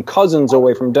taken Cousins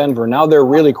away from Denver, now they're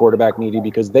really quarterback needy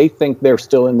because they think they're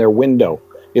still in their window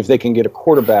if they can get a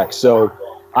quarterback. So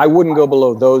I wouldn't go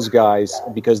below those guys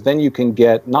because then you can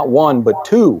get not 1 but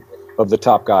 2 of the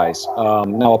top guys.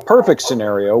 Now, a perfect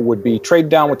scenario would be trade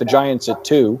down with the Giants at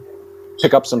 2,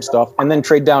 pick up some stuff, and then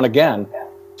trade down again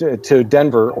to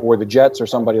Denver or the Jets or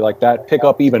somebody like that, pick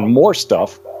up even more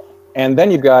stuff. And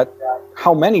then you've got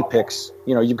how many picks?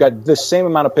 You've got the same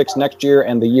amount of picks next year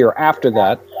and the year after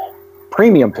that,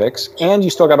 premium picks, and you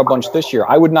still got a bunch this year.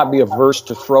 I would not be averse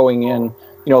to throwing in,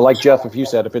 like Jeff, if you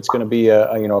said, if it's going to be a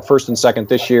 1st and 2nd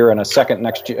this year and a 2nd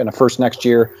next year and a 1st next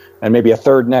year and maybe a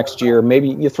 3rd next year, maybe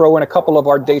you throw in a couple of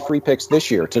our day 3 picks this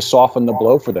year to soften the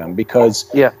blow for them because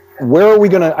where are we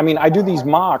going to? I mean, I do these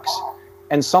mocks.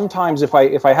 And sometimes if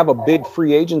I have a big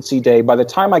free agency day, by the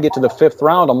time I get to the 5th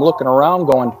round, I'm looking around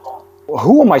going,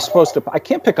 who am I supposed to? I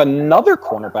can't pick another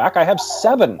cornerback. I have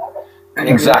 7.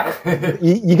 Exactly.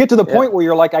 You get to the point where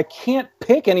you're like, I can't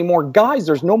pick any more guys.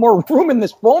 There's no more room in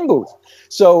this phone booth.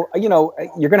 So, you're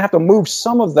going to have to move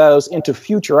some of those into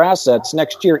future assets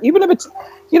next year, even if it's,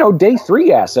 day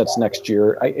 3 assets next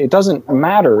year. It doesn't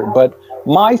matter. But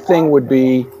my thing would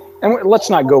be, and let's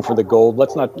not go for the gold.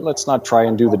 Let's not try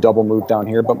and do the double move down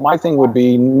here. But my thing would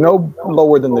be no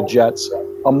lower than the Jets,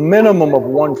 a minimum of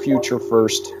 1 future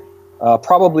 1st.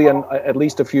 Probably at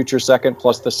least a future 2nd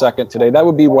plus the 2nd today. That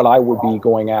would be what I would be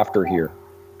going after here.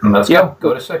 Let's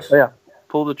go to 6. Yeah,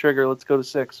 pull the trigger. Let's go to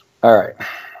 6. All right,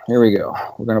 here we go.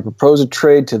 We're going to propose a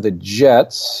trade to the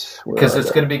Jets. Because it's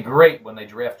going to be great when they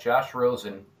draft Josh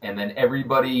Rosen, and then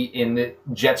everybody in the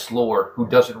Jets lore who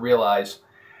doesn't realize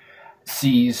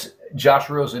sees Josh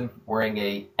Rosen wearing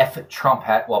a F Trump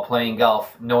hat while playing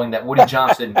golf, knowing that Woody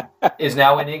Johnson is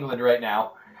now in England right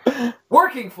now,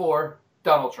 working for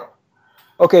Donald Trump.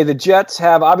 Okay, the Jets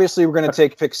have, obviously we're going to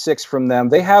take pick 6 from them.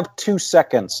 They have 2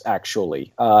 seconds,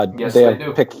 actually. Yes, they have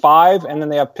do. Pick 5, and then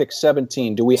they have pick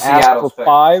 17. Do we Seattle's ask for pick.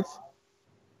 5?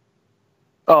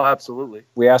 Oh, absolutely.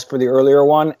 We ask for the earlier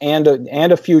one and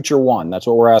a future 1. That's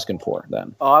what we're asking for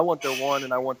then. Oh, I want their 1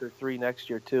 and I want their 3 next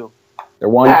year too. They're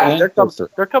 1 and They're, they're 3.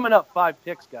 they're coming up 5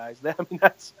 picks, guys. I mean,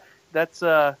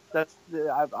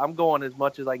 I'm going as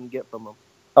much as I can get from them.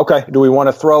 Okay. Do we want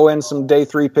to throw in some day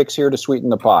 3 picks here to sweeten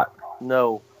the pot?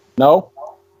 No. No?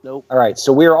 Nope. All right.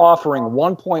 So we are offering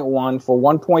 1.1 for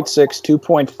 1.6,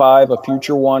 2.5, a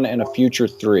future 1, and a future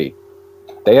 3.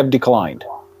 They have declined.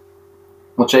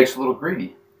 Well, Jake's a little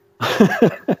greedy.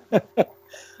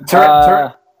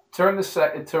 Turn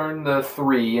the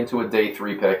 3 into a day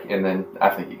 3 pick, and then I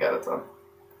think you got it done.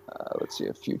 Let's see,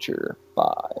 a future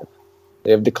 5.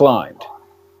 They have declined.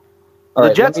 All the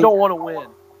right, Jets don't want to win.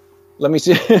 Let me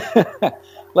see.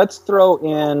 Let's throw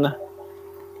in.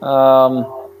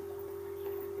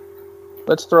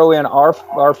 Let's throw in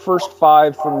our first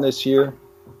 5 from this year,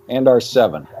 and our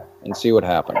 7, and see what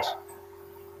happens.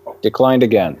 Declined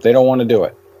again. They don't want to do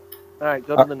it. All right,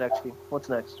 go to the next game. What's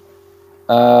next?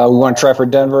 We want to try for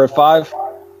Denver at 5?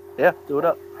 Yeah, do it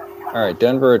up. All right,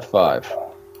 Denver at 5.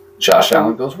 Josh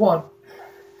Allen goes 1.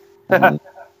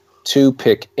 2,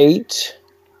 pick 8,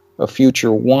 a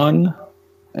future 1,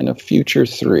 and a future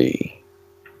 3.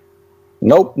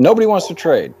 Nope, nobody wants to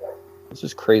trade. This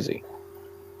is crazy.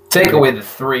 Take away the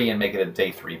 3 and make it a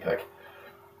day 3 pick.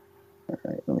 All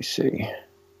right, let me see.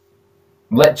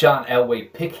 Let John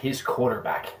Elway pick his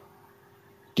quarterback.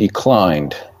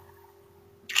 Declined.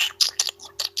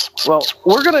 Well,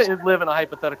 we're going to live in a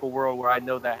hypothetical world where I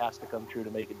know that has to come true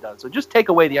to make it done. So just take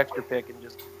away the extra pick and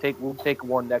we'll take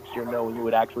 1 next year knowing you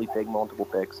would actually take multiple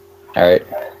picks. All right.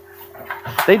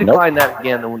 If they decline that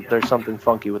again, then there's something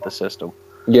funky with the system.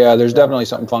 Yeah, there's definitely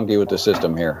something funky with the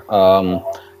system here.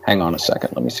 Hang on a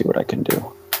second. Let me see what I can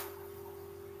do.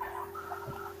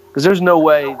 Because there's no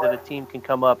way that a team can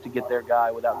come up to get their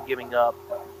guy without giving up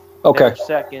their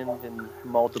second and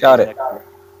multiple. Got it.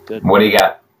 Good. What do you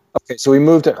got? Okay, so we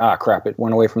moved it. Crap! It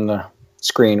went away from the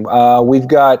screen.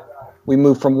 We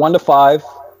moved from 1 to 5.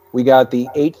 We got the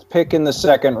 8th pick in the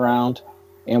second round,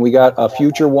 and we got a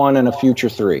future 1 and a future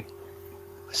 3.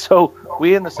 So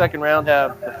we in the second round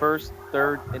have the 1st,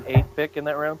 3rd, and 8th pick in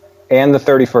that round, and the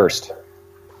 31st.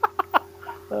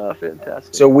 Oh,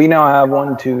 fantastic! So we now have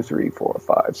 1, 2, 3, 4,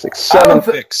 5, 6, 7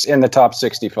 picks in the top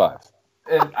 65.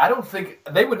 And I don't think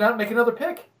they would not make another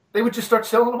pick. They would just start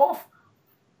selling them off.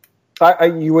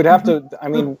 You would have to. I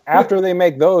mean, after they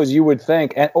make those, you would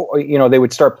think, and they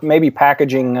would start maybe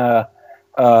packaging the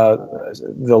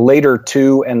later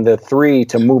 2 and the 3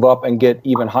 to move up and get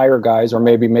even higher guys, or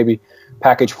maybe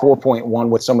package 4.1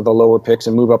 with some of the lower picks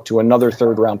and move up to another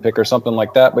 3rd round pick or something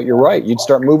like that. But you're right; you'd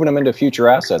start moving them into future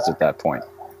assets at that point.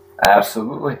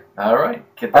 Absolutely. All right,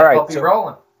 get that puppy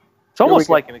rolling. It's almost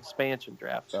like an expansion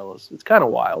draft, fellas. It's kind of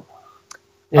wild.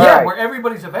 Yeah, right. where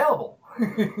everybody's available.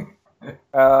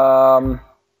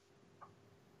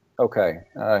 Okay.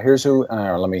 Here's who.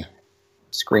 Let me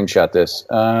screenshot this,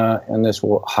 and this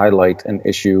will highlight an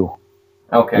issue.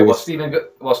 Okay. Well, Steven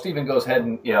goes ahead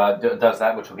and does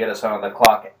that, which will get us on the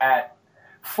clock at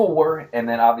 4, and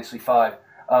then obviously 5.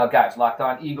 Guys, Locked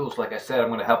On Eagles. Like I said, I'm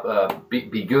going to help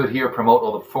be good here, promote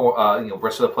all the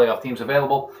rest of the playoff teams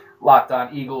available. Locked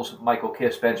On Eagles. Michael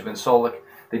Kiss, Benjamin Solik.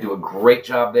 They do a great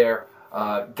job there.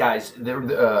 Guys, a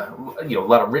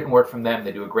lot of written work from them.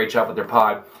 They do a great job with their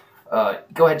pod.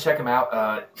 Go ahead and check them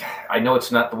out. I know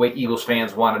it's not the way Eagles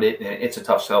fans wanted it. It's a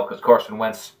tough sell because Carson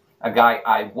Wentz, a guy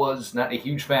I was not a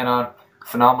huge fan on,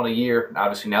 phenomenal year.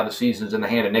 Obviously, now the season's in the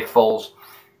hand of Nick Foles,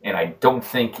 and I don't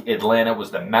think Atlanta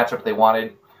was the matchup they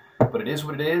wanted. But it is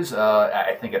what it is.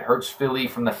 I think it hurts Philly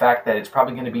from the fact that it's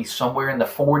probably going to be somewhere in the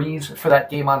 40s for that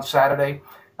game on Saturday.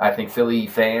 I think Philly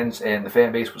fans and the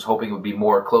fan base was hoping it would be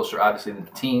more closer, obviously, to the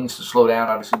teams to slow down,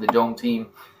 obviously, the dome team,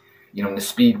 in the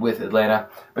speed with Atlanta.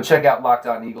 But check out Locked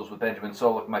On Eagles with Benjamin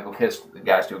Solik, Michael Kiss. The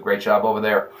guys do a great job over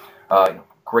there.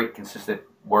 Great, consistent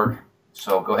work.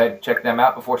 So go ahead and check them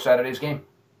out before Saturday's game.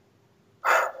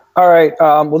 All right.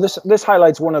 Well, this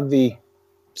highlights one of the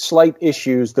slight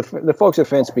issues. The folks at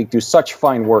FanSpeak do such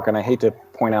fine work, and I hate to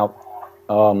point out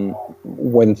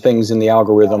when things in the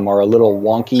algorithm are a little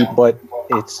wonky, but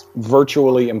it's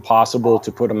virtually impossible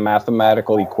to put a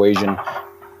mathematical equation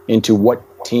into what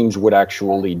teams would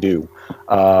actually do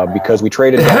because we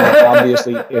traded down.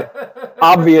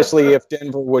 Obviously, if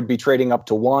Denver would be trading up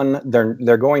to 1,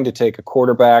 they're going to take a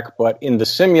quarterback. But in the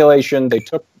simulation, they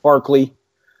took Barkley,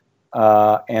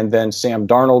 and then Sam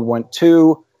Darnold went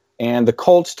 2, and the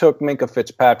Colts took Minkah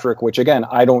Fitzpatrick, which again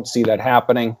I don't see that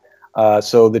happening.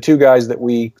 So the 2 guys that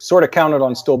we sort of counted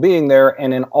on still being there,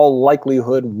 and in all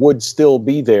likelihood would still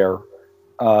be there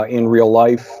in real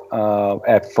life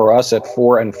for us at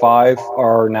 4 and 5,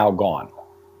 are now gone.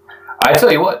 I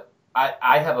tell you what,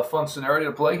 I have a fun scenario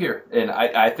to play here, and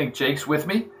I think Jake's with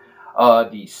me.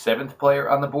 The 7th player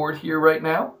on the board here right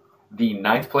now the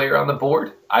 9th player on the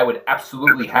board, I would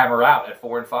absolutely hammer out at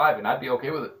 4 and 5, and I'd be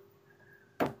okay with it.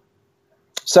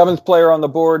 7th player on the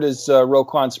board is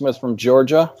Roquan Smith from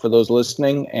Georgia, for those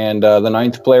listening, and the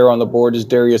 9th player on the board is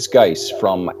Darius Geis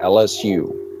from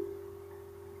LSU.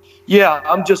 Yeah,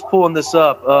 I'm just pulling this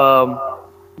up.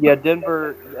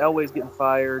 Denver, Elway's getting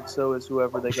fired, so is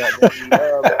whoever they got.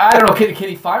 I don't know, can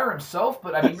he fire himself?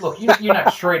 But, I mean, look, you're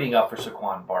not trading up for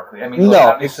Saquon Barkley. I mean, look,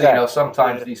 obviously, exactly.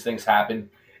 Sometimes these things happen.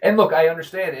 And, look, I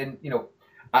understand, and,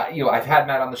 I've had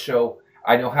Matt on the show.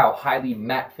 I know how highly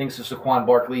Matt thinks of Saquon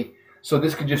Barkley. So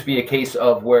this could just be a case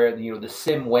of where, the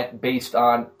sim went based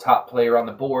on top player on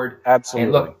the board. Absolutely.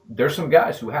 And look, there's some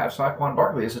guys who have Saquon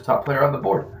Barkley as a top player on the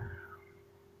board.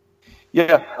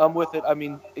 Yeah, I'm with it. I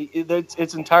mean,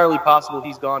 it's entirely possible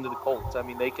he's gone to the Colts. I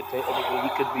mean, they could take.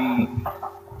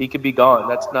 He could be gone.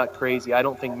 That's not crazy. I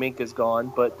don't think Minka's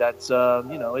gone, but that's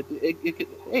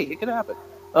it could happen.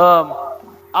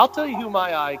 I'll tell you who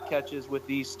my eye catches with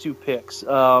these 2 picks.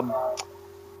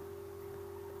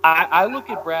 I look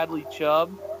at Bradley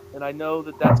Chubb, and I know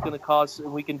that's going to cause,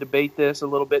 and we can debate this a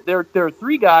little bit. There are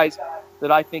 3 guys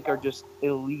that I think are just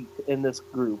elite in this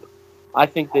group. I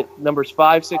think that numbers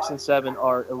 5, 6, and 7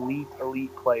 are elite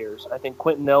players. I think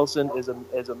Quentin Nelson is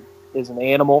an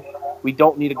animal. We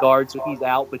don't need a guard, so he's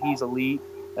out, but he's elite.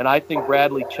 And I think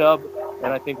Bradley Chubb and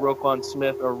I think Roquan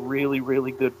Smith are really,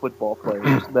 really good football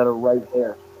players that are right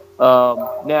there.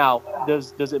 Now,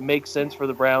 does it make sense for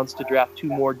the Browns to draft 2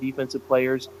 more defensive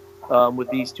players with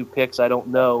these 2 picks? I don't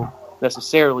know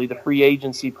necessarily. The free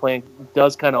agency plan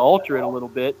does kind of alter it a little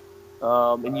bit.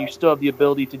 And you still have the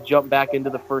ability to jump back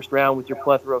into the first round with your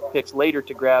plethora of picks later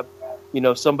to grab,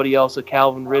 somebody else, a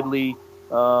Calvin Ridley.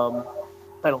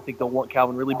 I don't think they'll want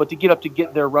Calvin Ridley, but to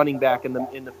get their running back in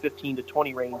the 15 to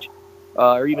 20 range,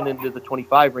 or even into the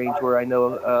 25 range, where I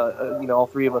know all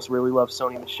 3 of us really love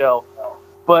Sony Michel.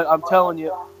 But I'm telling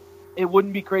you, it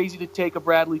wouldn't be crazy to take a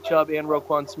Bradley Chubb and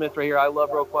Roquan Smith right here. I love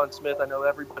Roquan Smith. I know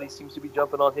everybody seems to be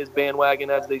jumping on his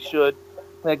bandwagon, as they should.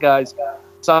 That guy's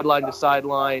sideline to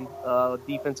sideline,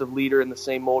 defensive leader in the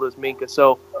same mold as Minka.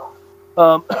 So,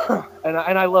 and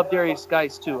I love Darius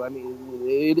Geis too. I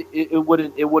mean, it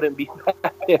wouldn't be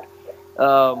bad.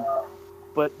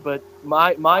 But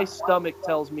my stomach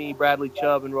tells me Bradley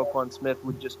Chubb and Roquan Smith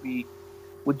would just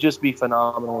be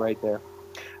phenomenal right there.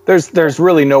 There's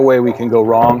really no way we can go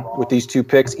wrong with these 2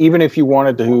 picks, even if you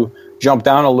wanted to jump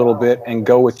down a little bit and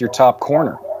go with your top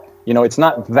corner. It's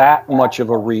not that much of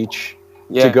a reach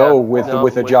to go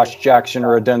with a Josh Jackson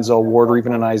or a Denzel Ward or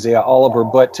even an Isaiah Oliver.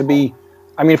 But if we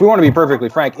want to be perfectly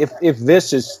frank, if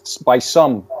this is by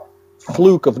some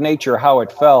fluke of nature how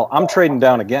it fell, I'm trading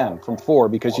down again from 4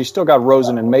 because you still got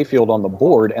Rosen and Mayfield on the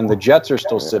board and the Jets are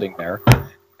still sitting there,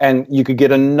 and you could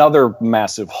get another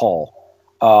massive haul.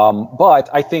 But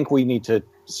I think we need to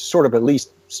sort of at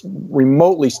least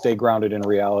remotely stay grounded in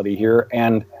reality here.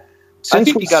 And since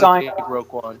I think you got to take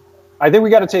Roquan. I think we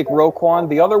got to take Roquan.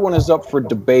 The other one is up for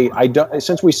debate.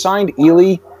 Since we signed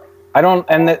Ely, I don't,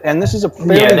 and this is a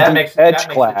fairly deep edge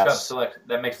class.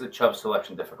 That makes the Chubb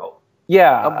selection difficult.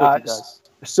 Yeah. I'm with you guys.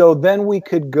 So then we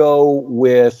could go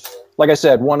with, like I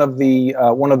said, one of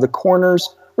the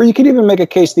corners, or you could even make a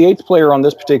case. The 8th player on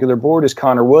this particular board is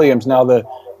Connor Williams. Now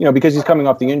because he's coming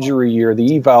off the injury year, the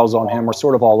evals on him are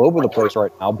sort of all over the place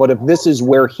right now. But if this is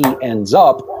where he ends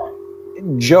up,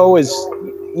 Joe is,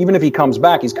 even if he comes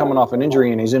back, he's coming off an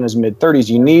injury and he's in his mid-30s.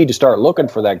 You need to start looking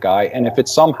for that guy. And if it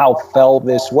somehow fell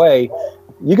this way,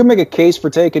 you can make a case for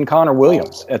taking Connor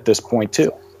Williams at this point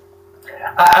too.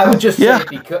 I would just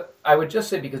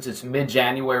say because it's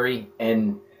mid-January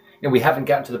and we haven't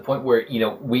gotten to the point where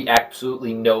we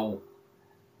absolutely know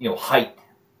height,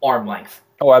 arm length,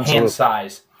 hand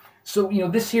size. So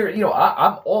this year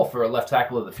I'm all for a left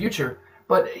tackle of the future,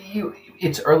 but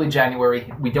it's early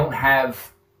January. We don't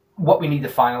have what we need to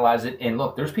finalize it. And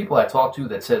look, there's people I talk to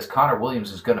that says Connor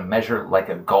Williams is going to measure like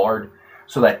a guard,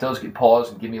 so that does get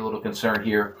paused and give me a little concern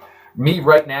here. Me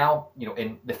right now,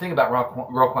 and the thing about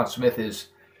Roquan Smith is,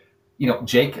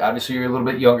 Jake, obviously you're a little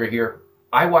bit younger here.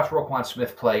 I watch Roquan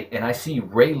Smith play, and I see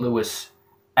Ray Lewis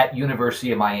at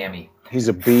University of Miami. He's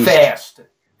a beast.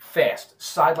 Fast,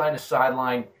 sideline to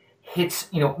sideline, hits,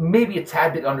 maybe a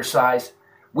tad bit undersized,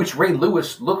 which Ray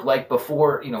Lewis looked like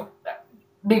before,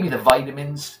 maybe the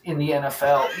vitamins in the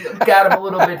NFL got him a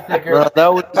little bit thicker. Well,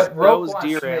 that was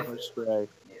deer antler spray.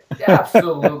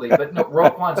 Absolutely. But no,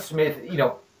 Roquan Smith,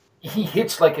 he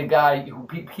hits like a guy who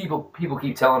people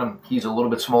keep telling him he's a little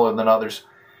bit smaller than others.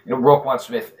 Roquan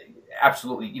Smith,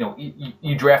 absolutely.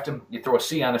 You draft him, you throw a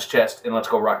C on his chest, and let's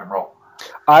go rock and roll.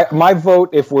 My vote,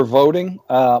 if we're voting,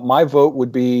 my vote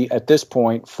would be at this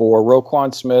point for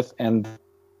Roquan Smith and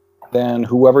then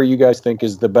whoever you guys think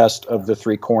is the best of the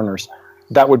three corners.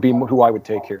 That would be who I would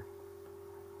take here.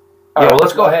 All right, well,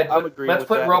 let's go ahead. I'm agreeing Let's with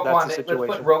put that. Roquan. That's the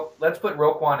situation. Let's put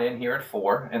Roquan in here at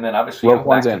 4, and then obviously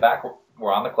Roquan's back in. to back.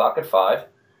 We're on the clock at 5.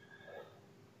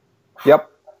 Yep.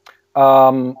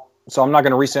 So I'm not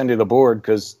going to resend you the board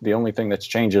because the only thing that's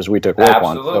changed is we took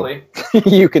Roquan. Absolutely. So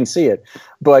you can see it.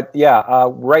 But yeah,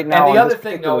 right now. And the other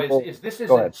thing, though, is this Go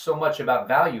isn't ahead. so much about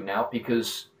value now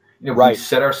because Right. we've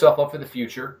set ourselves up for the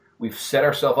future. We've set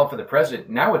ourselves up for the present.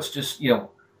 Now it's just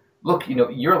look,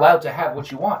 you're allowed to have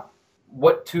what you want.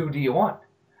 What 2 do you want?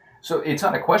 So it's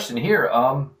not a question here.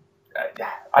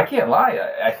 I can't lie.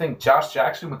 I think Josh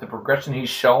Jackson, with the progression he's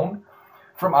shown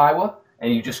from Iowa,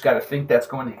 and you just got to think that's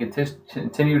going to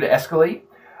continue to escalate.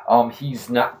 He's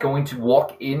not going to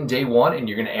walk in day one, and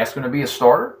you're going to ask him to be a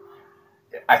starter.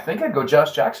 I think I'd go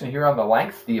Josh Jackson here on the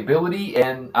length, the ability,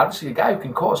 and obviously a guy who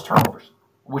can cause turnovers,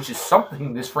 which is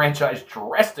something this franchise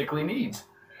drastically needs.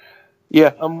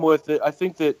 Yeah, I'm with it. I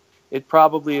think that it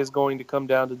probably is going to come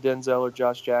down to Denzel or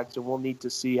Josh Jackson. We'll need to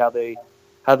see how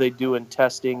they do in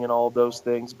testing and all of those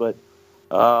things. But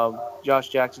Josh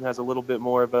Jackson has a little bit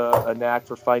more of a knack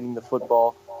for finding the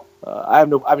football. I have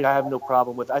no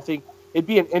problem with it. I think it'd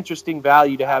be an interesting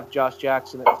value to have Josh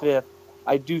Jackson at 5th.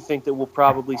 I do think that we'll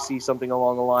probably see something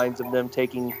along the lines of them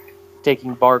taking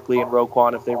Barkley and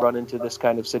Roquan if they run into this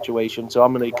kind of situation. So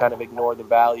I'm going to kind of ignore the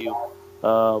value.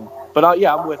 But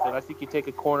I'm with it. I think you take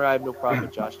a corner. I have no problem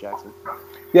with Josh Jackson.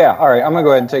 Yeah, all right. I'm going to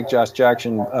go ahead and take Josh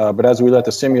Jackson. But as we let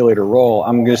the simulator roll,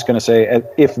 I'm just going to say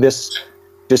if this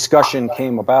discussion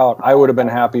came about, I would have been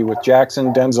happy with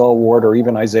Jackson, Denzel Ward, or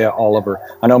even Isaiah Oliver.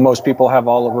 I know most people have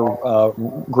Oliver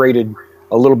graded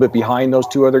a little bit behind those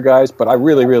 2 other guys, but I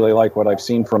really, really like what I've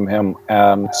seen from him.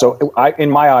 So in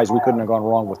my eyes, we couldn't have gone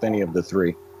wrong with any of the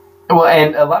 3. Well,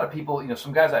 and a lot of people,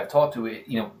 some guys I've talked to,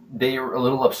 they are a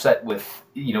little upset with,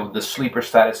 the sleeper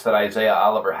status that Isaiah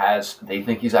Oliver has. They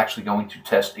think he's actually going to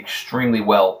test extremely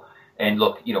well. And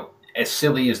look, as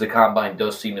silly as the combine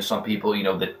does seem to some people,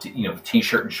 the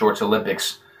T-shirt and shorts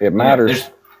Olympics. It matters.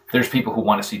 There's people who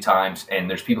want to see times, and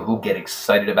there's people who get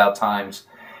excited about times.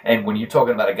 And when you're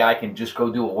talking about a guy can just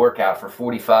go do a workout for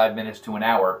 45 minutes to an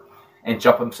hour and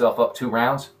jump himself up 2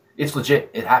 rounds, it's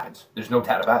legit. It happens. There's no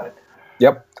doubt about it.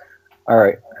 Yep. All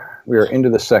right. We are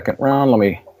into the 2nd round. Let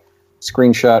me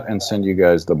screenshot and send you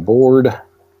guys the board.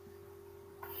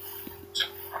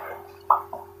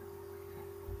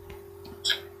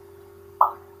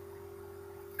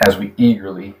 As we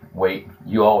eagerly wait,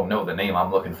 you all know the name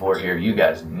I'm looking for here. You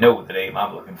guys know the name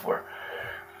I'm looking for.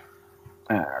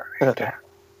 All right.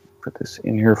 Put this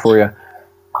in here for you.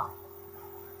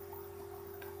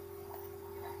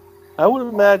 I would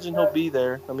imagine he'll be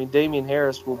there. I mean, Damian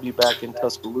Harris will be back in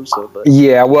Tuscaloosa, but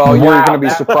Yeah, well, you're Wow, going to be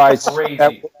that surprised. was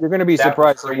crazy. You're going to be That was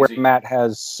surprised at where crazy. Matt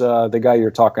has the guy you're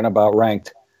talking about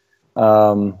ranked,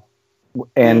 and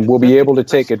we'll be able to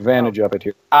take advantage of it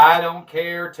here. I don't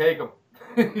care. Take him.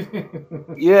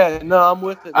 yeah, no, I'm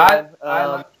with it, man.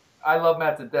 I love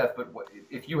Matt to death, but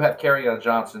if you have Kerryon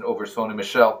Johnson over Sony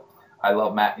Michel, I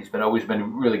love Matt. He's always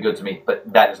been really good to me, but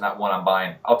that is not one I'm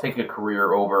buying. I'll take a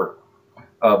career over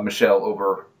Michel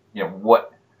over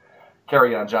what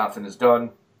Kerryon Johnson has done.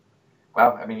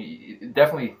 Wow, I mean,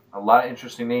 definitely a lot of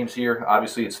interesting names here.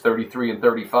 Obviously, it's 33 and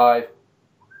 35.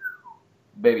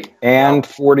 Baby. And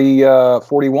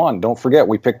 41. Don't forget,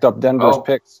 we picked up Denver's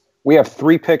picks. We have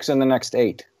 3 picks in the next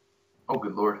 8. Oh,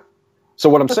 good Lord. So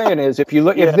what I'm saying is, if you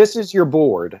look, if this is your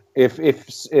board, if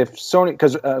Sony,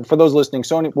 because for those listening,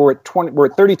 Sony, we're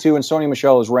at 32, and Sony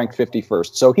Michel is ranked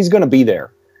 51st, so he's going to be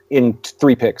there in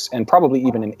 3 picks and probably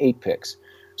even in 8 picks.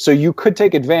 So you could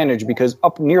take advantage because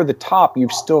up near the top, you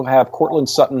still have Cortland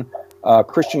Sutton,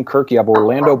 Christian Kirk, you have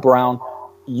Orlando Brown.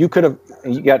 You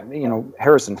got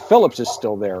Harrison Phillips is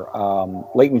still there.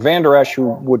 Leighton Vander Esch,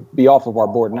 who would be off of our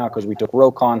board now because we took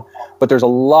Roquan. But there's a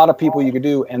lot of people you could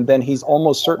do, and then he's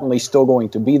almost certainly still going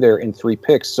to be there in 3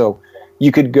 picks. So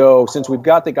you could go, since we've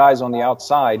got the guys on the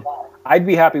outside, I'd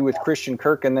be happy with Christian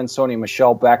Kirk and then Sony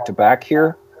Michel back to back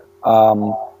here.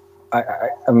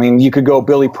 I mean, you could go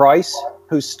Billy Price,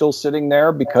 who's still sitting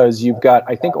there because you've got,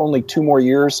 I think, only 2 more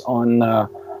years on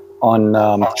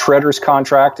Treader's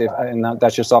contract, and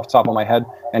that's just off the top of my head.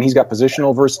 And he's got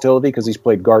positional versatility because he's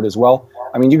played guard as well.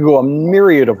 I mean, you can go a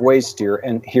myriad of ways here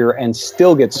and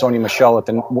still get Sony Michel at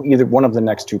either one of the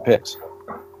next 2 picks.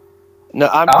 No,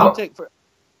 I'm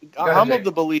of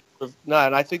the belief and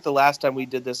I think the last time we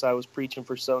did this, I was preaching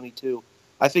for Sony too.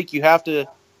 I think you have to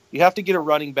get a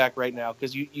running back right now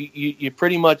because you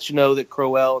pretty much know that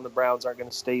Crowell and the Browns aren't going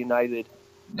to stay united.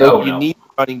 You need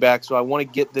a running back, so I want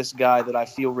to get this guy that I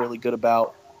feel really good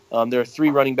about. There are 3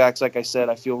 running backs, like I said,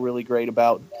 I feel really great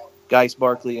about. Geis,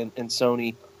 Barkley, and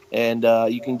Sony, and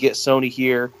you can get Sony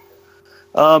here.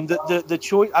 The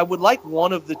choice, I would like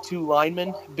one of the two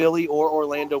linemen, Billy or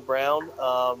Orlando Brown.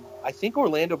 I think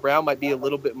Orlando Brown might be a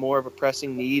little bit more of a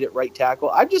pressing need at right tackle.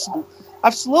 I've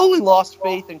slowly lost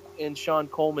faith in Sean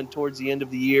Coleman towards the end of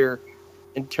the year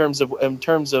in terms of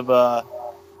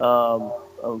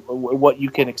what you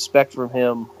can expect from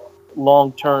him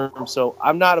long term. So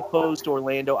I'm not opposed to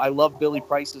Orlando. I love Billy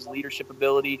Price's leadership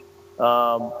ability.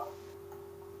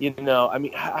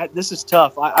 This is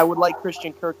tough. I would like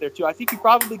Christian Kirk there too. I think you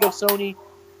probably go Sony,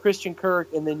 Christian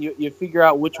Kirk, and then you figure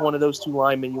out which one of those two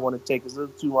linemen you want to take, because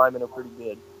those two linemen are pretty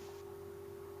good.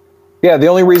 Yeah, the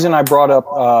only reason I brought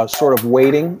up sort of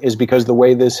waiting is because the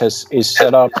way this is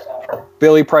set up,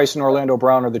 Billy Price and Orlando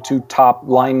Brown are the two top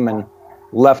linemen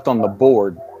left on the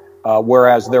board,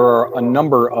 whereas there are a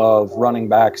number of running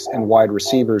backs and wide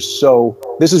receivers. So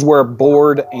this is where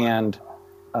board and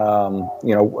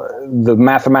the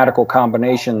mathematical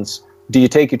combinations. Do you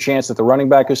take a chance that the running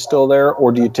back is still there,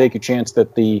 or do you take a chance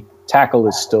that the tackle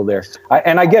is still there?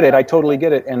 I get it. I totally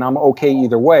get it, and I'm okay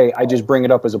either way. I just bring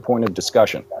it up as a point of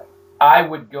discussion. I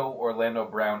would go Orlando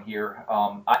Brown here.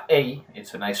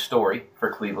 It's a nice story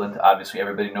for Cleveland. Obviously,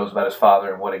 everybody knows about his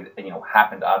father and what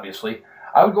happened. Obviously,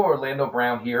 I would go Orlando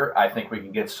Brown here. I think we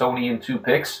can get Sony in 2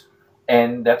 picks,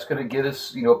 and that's going to get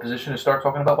us a position to start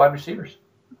talking about wide receivers.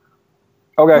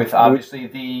 Okay. With obviously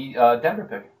the Denver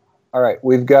pick. All right,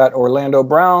 we've got Orlando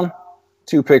Brown.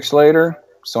 2 picks later,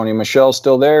 Sony Michel's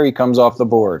still there. He comes off the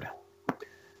board.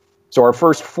 So our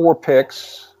first 4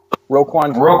 picks.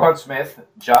 Roquan Smith,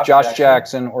 Josh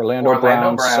Jackson, Orlando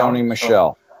Brown, Sony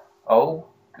Michel. Oh,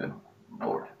 good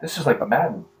Lord. This is like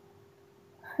Madden.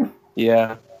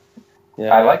 Yeah.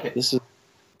 I like it. This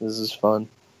is fun.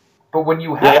 But when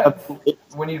you get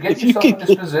yourself in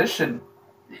this position,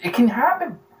 it can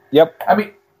happen. Yep. I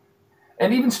mean,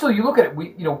 and even still, you look at it.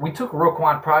 We took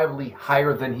Roquan probably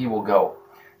higher than he will go.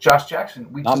 Josh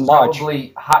Jackson, we took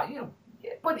probably high,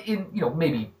 but in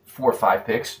maybe 4 or 5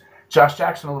 picks. Josh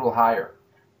Jackson a little higher.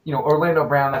 Orlando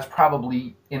Brown, that's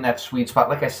probably in that sweet spot.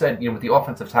 Like I said, with the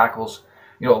offensive tackles,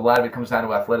 a lot of it comes down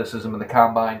to athleticism in the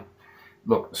combine.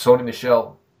 Look, Sony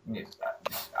Michel,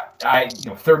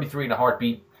 33 in a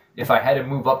heartbeat. If I had to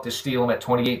move up to steal him at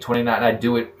 28, 29, I'd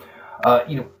do it.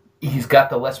 He's got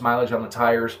the less mileage on the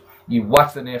tires. You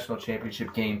watch the national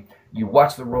championship game. You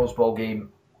watch the Rose Bowl game.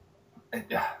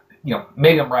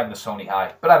 Maybe I'm riding the Sony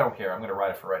high, but I don't care. I'm going to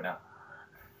ride it for right now.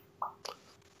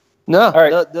 No, all right.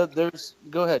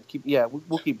 Go ahead.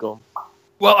 We'll keep going.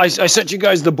 Well, I sent you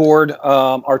guys the board.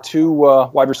 Our 2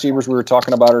 wide receivers we were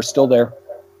talking about are still there,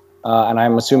 and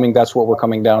I'm assuming that's what we're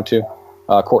coming down to: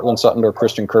 Cortland Sutton or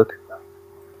Christian Kirk.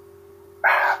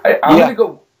 I'm going to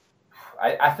go.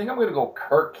 I think I'm going to go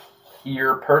Kirk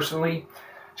here personally,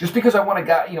 just because I want a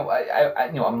guy.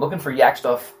 I'm looking for yak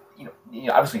stuff.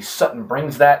 Obviously Sutton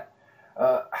brings that.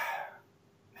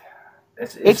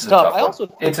 It's tough. I also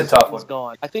think it's a tough one.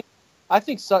 Gone. I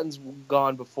think Sutton's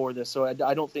gone before this, so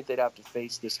I don't think they'd have to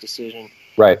face this decision.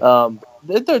 Right.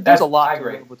 There's a lot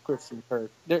to do with Christian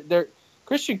Kirk.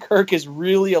 Christian Kirk is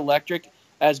really electric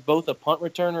as both a punt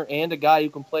returner and a guy who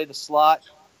can play the slot,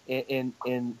 and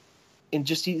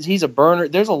just he's a burner.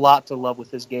 There's a lot to love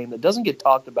with his game that doesn't get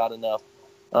talked about enough.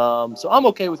 So I'm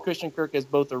okay with Christian Kirk as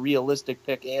both a realistic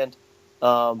pick and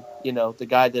the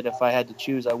guy that if I had to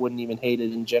choose, I wouldn't even hate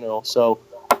it in general. So.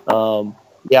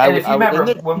 And if you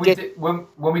remember,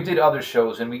 when we did other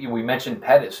shows and we mentioned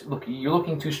Pettis, look, you're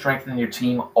looking to strengthen your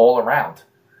team all around.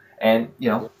 And,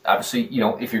 obviously,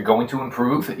 if you're going to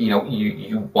improve,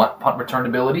 you want punt return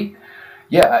ability.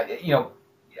 Yeah,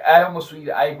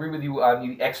 I agree with you on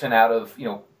the X and out of,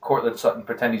 Cortland Sutton,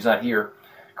 pretend he's not here.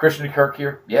 Christian Kirk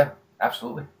here, yeah,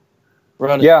 absolutely.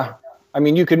 Yeah. I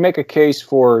mean, you could make a case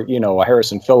for, a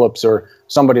Harrison Phillips or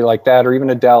somebody like that, or even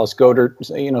a Dallas Goedert,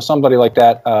 somebody like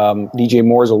that. DJ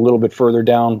Moore's a little bit further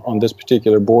down on this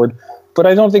particular board. But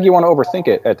I don't think you want to overthink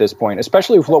it at this point,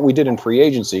 especially with what we did in free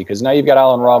agency, because now you've got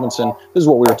Allen Robinson. This is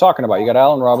what we were talking about. You got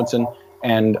Allen Robinson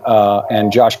and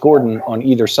Josh Gordon on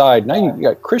either side. Now you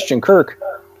got Christian Kirk.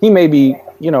 He may be,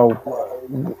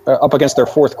 up against their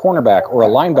 4th cornerback or a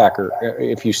linebacker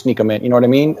if you sneak him in. You know what I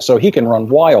mean? So he can run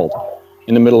wild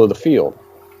in the middle of the field.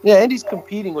 Yeah, and he's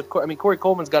competing with. Corey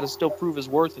Coleman's got to still prove his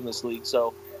worth in this league.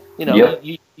 So,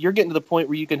 you're getting to the point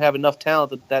where you can have enough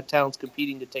talent that talent's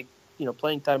competing to take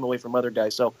playing time away from other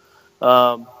guys. So,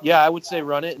 I would say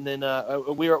run it, and then are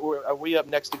we up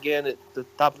next again at the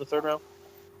top of the 3rd round?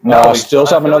 No, we still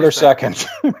have another second.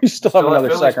 We still have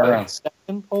another second round.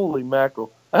 Holy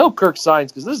mackerel! I hope Kirk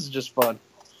signs because this is just fun.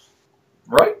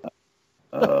 Right.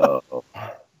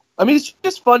 It's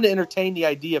just fun to entertain the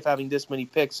idea of having this many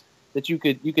picks that you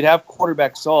could have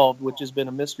quarterback solved, which has been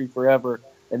a mystery forever,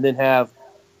 and then have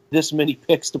this many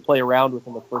picks to play around with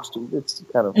in the first two. It's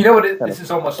kind of, you know what this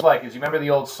is almost like is, you remember the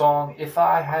old song, "If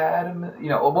I Had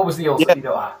what was the old song?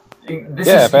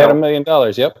 If I had $1 million,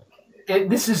 yep.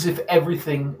 This is if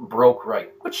everything broke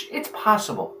right, which it's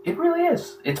possible. It really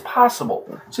is. It's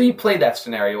possible. So you play that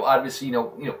scenario. Obviously,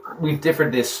 we've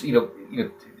differed this,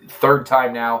 third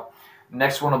time now.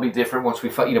 Next one will be different once we,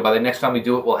 by the next time we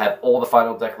do it, we'll have all the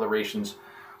final declarations.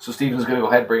 So Steven's going to go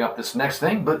ahead and bring up this next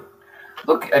thing. But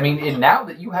look, and now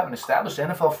that you have an established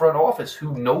NFL front office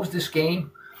who knows this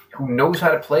game, who knows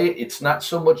how to play it, it's not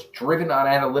so much driven on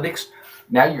analytics.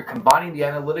 Now you're combining the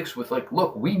analytics with,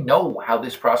 look, we know how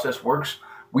this process works.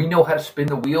 We know how to spin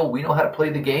the wheel. We know how to play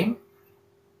the game.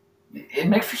 It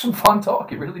makes for some fun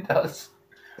talk. It really does.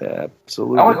 Yeah,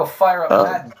 absolutely. I want to go fire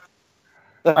up Madden.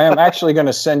 I am actually going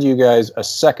to send you guys a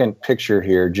second picture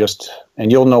here,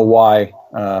 and you'll know why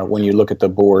when you look at the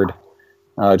board,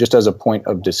 just as a point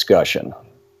of discussion.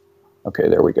 Okay,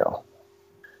 there we go.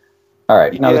 All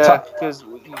right. Now because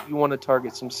you want to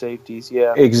target some safeties,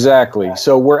 yeah. Exactly.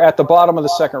 So we're at the bottom of the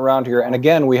second round here, and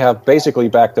again, we have basically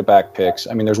back-to-back picks.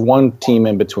 There's one team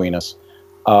in between us.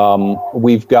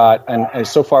 We've got, and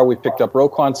so far we've picked up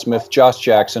Roquan Smith, Josh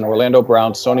Jackson, Orlando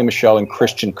Brown, Sony Michel, and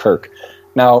Christian Kirk.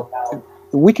 Now,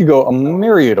 we could go a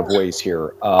myriad of ways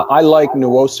here. I like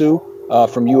Nwosu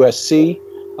from USC.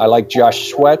 I like Josh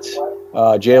Sweat.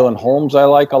 Jalen Holmes I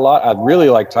like a lot. I really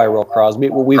like Tyrell Crosby.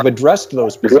 Well, we've addressed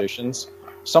those positions,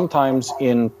 sometimes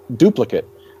in duplicate.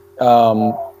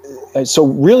 And so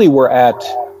really we're at,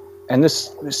 and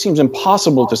this seems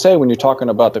impossible to say when you're talking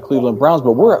about the Cleveland Browns,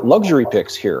 but we're at luxury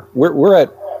picks here. We're at,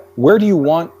 where do you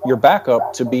want your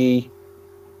backup to be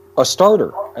a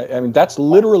starter? That's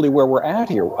literally where we're at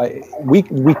here.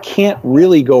 We can't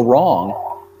really go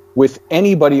wrong with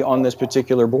anybody on this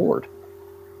particular board.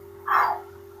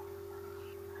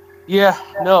 Yeah,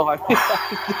 no, I'm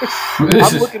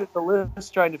looking at the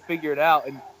list trying to figure it out,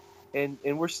 and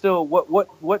we're still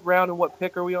what round and what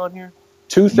pick are we on here?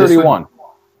 231.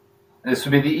 This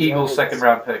would be the Eagles' second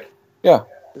round pick. Yeah.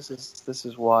 This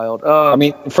is wild.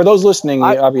 For those listening,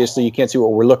 obviously you can't see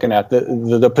what we're looking at.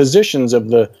 The positions of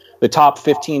the top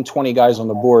 15, 20 guys on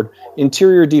the board: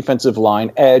 interior defensive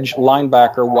line, edge,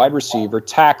 linebacker, wide receiver,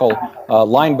 tackle,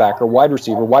 linebacker, wide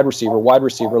receiver,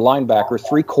 linebacker,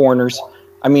 three corners.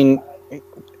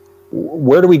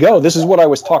 Where do we go? This is what I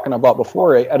was talking about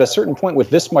before. At a certain point, with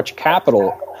this much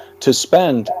capital to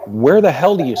spend, where the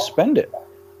hell do you spend it?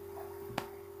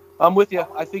 I'm with you.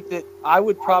 I think that I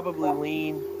would probably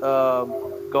lean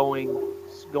going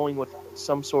with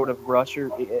some sort of rusher,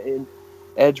 in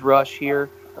edge rush here.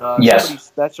 Yes. Somebody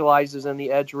specializes in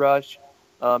the edge rush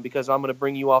because I'm going to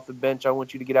bring you off the bench. I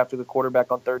want you to get after the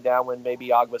quarterback on third down when maybe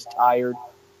Agba's tired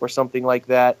or something like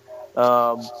that.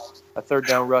 A third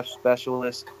down rush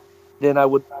specialist. Then I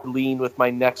would lean with my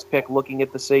next pick, looking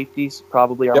at the safeties,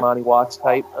 probably Armani Watts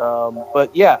type.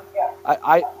 But yeah,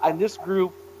 I in this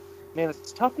group, man,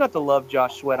 it's tough not to love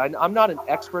Josh Sweat. I'm not an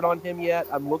expert on him yet.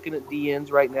 I'm looking at DNs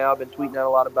right now. I've been tweeting out a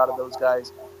lot about those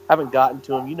guys. Haven't gotten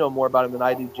to him. You know more about him than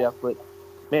I do, Jeff. But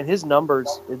man, his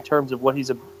numbers in terms of what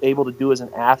he's able to do as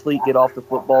an athlete, get off the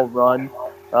football, run.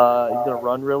 He's going to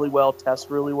run really well, test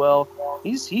really well.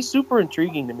 He's super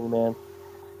intriguing to me, man.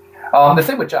 The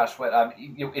thing with Josh Sweat,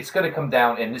 it's going to come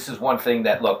down, and this is one thing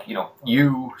that, look,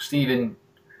 you, Steven,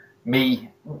 me,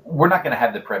 we're not going to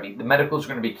have the Prevy. The medicals are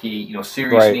going to be key.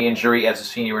 Serious knee injury as a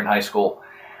senior in high school.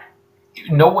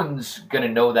 No one's going to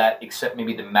know that except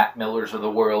maybe the Matt Millers of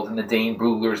the world and the Dane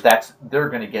Bruglers. They're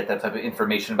going to get that type of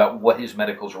information about what his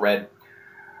medicals read.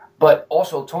 But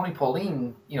also, Tony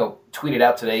Pauline, tweeted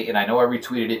out today, and I know I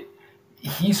retweeted it.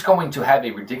 He's going to have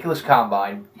a ridiculous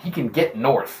combine. He can get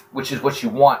north, which is what you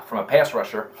want from a pass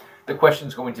rusher. The question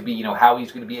is going to be, how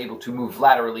he's going to be able to move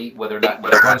laterally, whether or not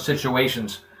in run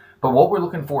situations. But what we're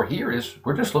looking for here is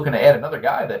we're just looking to add another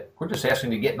guy that we're just asking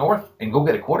to get north and go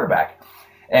get a quarterback.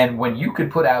 And when you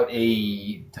could put out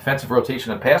a defensive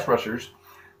rotation of pass rushers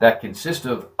that consist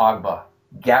of Agba,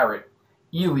 Garrett,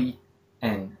 Ely,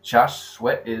 and Josh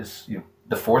Sweat is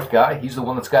the fourth guy. He's the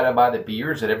one that's got to buy the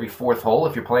beers at every fourth hole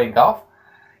if you're playing golf.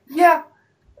 Yeah,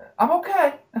 I'm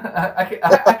okay.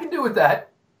 I can do with that.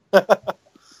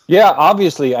 Yeah,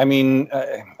 obviously.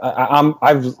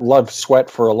 I've loved Sweat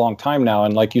for a long time now,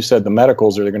 and like you said, the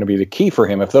medicals are going to be the key for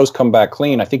him. If those come back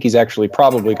clean, I think he's actually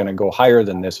probably going to go higher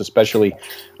than this, especially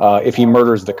if he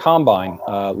murders the combine,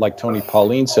 like Tony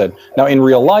Pauline said. Now, in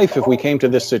real life, if we came to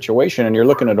this situation and you're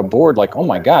looking at a board like, oh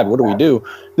my God, what do we do?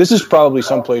 This is probably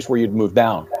someplace where you'd move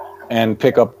down and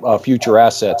pick up future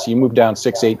assets. You move down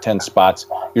 6, 8, 10 spots,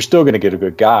 you're still going to get a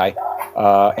good guy.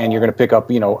 and you're going to pick up,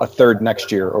 a third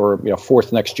next year or,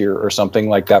 fourth next year or something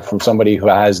like that from somebody who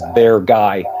has their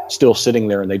guy still sitting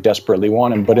there and they desperately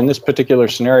want him. But in this particular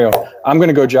scenario, I'm going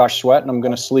to go Josh Sweat, and I'm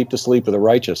going to sleep the sleep of the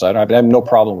righteous. I have no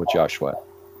problem with Josh Sweat.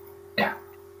 Yeah.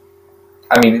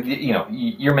 I mean,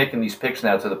 you're making these picks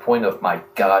now to the point of, my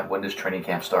God, when does training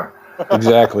camp start?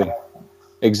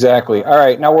 Exactly. All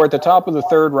right, now we're at the top of the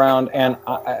third round, and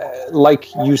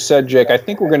like you said, Jake, I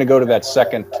think we're going to go to that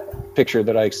second picture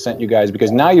that I sent you guys,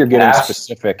 because now you're getting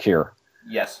specific here.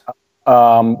 Yes.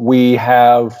 We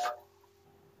have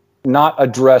not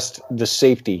addressed the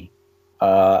safety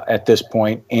at this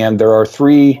point, and there are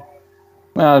three,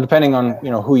 depending on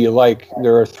who you like,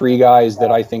 there are three guys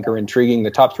that I think are intriguing. The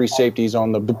top three safeties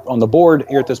on the board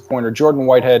here at this point are Jordan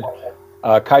Whitehead,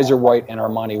 Kaiser White, and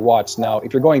Armani Watts. Now,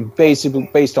 if you're going basically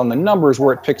based on the numbers,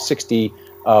 we're at pick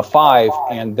 65,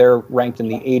 and they're ranked in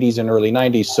the 80s and early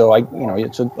 90s. So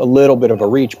it's a little bit of a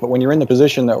reach. But when you're in the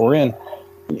position that we're in,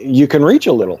 you can reach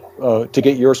a little to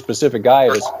get your specific guy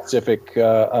at a specific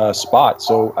spot.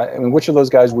 So, I mean, which of those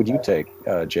guys would you take,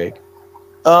 Jake?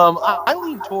 I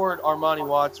lean toward Armani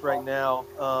Watts right now.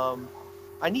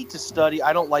 I need to study.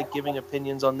 I don't like giving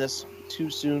opinions on this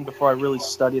too soon before I really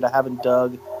studied. I haven't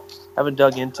dug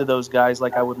into those guys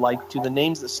like I would like to. The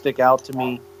names that stick out to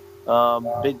me,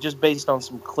 just based on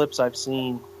some clips I've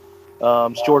seen,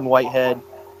 Jordan Whitehead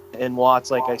and Watts.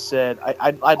 Like I said,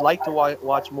 I'd like to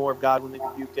watch more of Godwin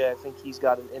Igwebuike. I think he's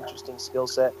got an interesting skill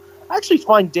set. I actually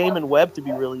find Damon Webb to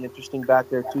be really interesting back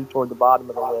there too, toward the bottom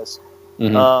of the list.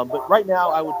 Mm-hmm. But right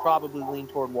now, I would probably lean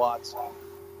toward Watts.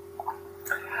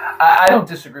 I don't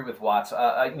disagree with Watts.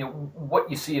 What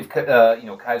you see of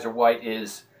Kaiser White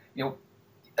is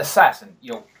assassin,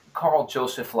 Carl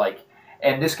Joseph like,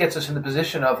 and this gets us in the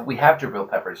position of we have Jabril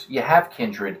Peppers, you have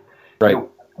Kindred, right?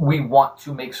 We want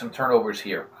to make some turnovers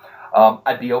here.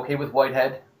 I'd be okay with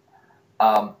Whitehead,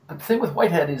 but the thing with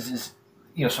Whitehead is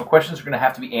some questions are going to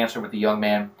have to be answered with the young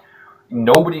man.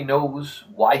 Nobody knows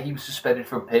why he was suspended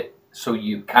from Pitt, so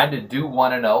you kind of do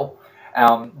want to know.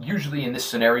 Usually in this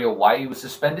scenario, why he was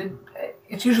suspended,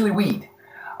 it's usually weed.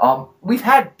 We've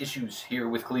had issues here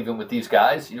with Cleveland with these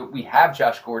guys. We have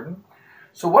Josh Gordon.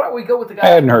 So why don't we go with the guy?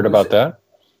 I hadn't heard about that.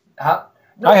 Huh?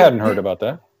 No, I hadn't heard about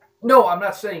that. No, I'm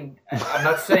not saying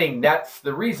that's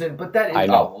the reason, but that is, I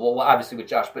know. Well, obviously with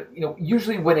Josh, but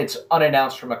usually when it's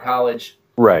unannounced from a college,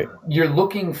 right, you're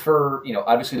looking for,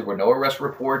 obviously there were no arrest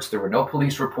reports, there were no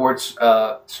police reports,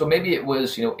 so maybe it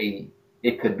was,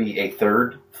 it could be a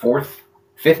third, fourth,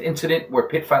 fifth incident where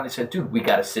Pitt finally said, dude, we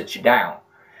got to sit you down.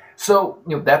 So,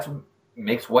 that's what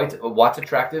makes Watts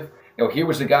attractive. Here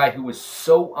was a guy who was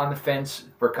so on the fence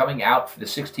for coming out for the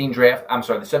 17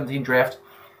 draft.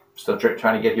 Still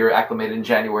trying to get here acclimated in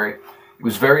January. He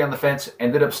was very on the fence,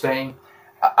 ended up staying.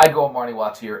 I go Armani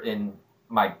Watts here, and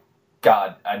my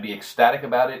God, I'd be ecstatic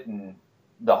about it, and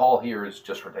the haul here is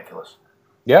just ridiculous.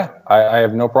 Yeah, I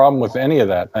have no problem with any of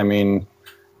that. I mean,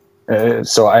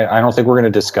 so I don't think we're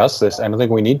going to discuss this. I don't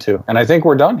think we need to. And I think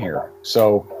we're done here.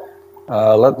 So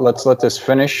let's let this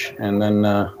finish, and then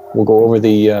we'll go over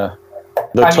the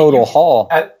total haul.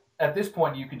 At this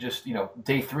point, you could just,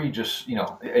 day three, just,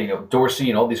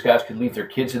 Dorsey and all these guys could leave their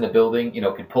kids in the building,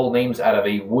 could pull names out of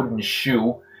a wooden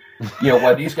shoe,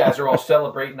 while these guys are all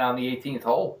celebrating on the 18th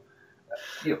hole.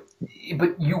 But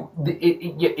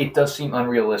it does seem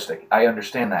unrealistic. I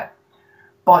understand that.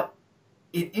 But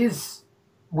it is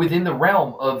within the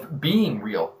realm of being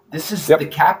real. This is the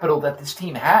capital that this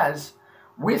team has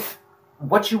with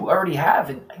what you already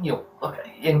have. And, look,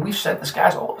 and we've said this,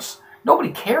 guys, all of us.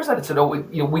 Nobody cares that it's an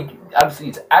 0. Obviously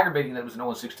it's aggravating that it was an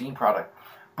 0-16 product,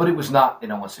 but it was not an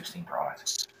 0-16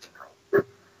 product.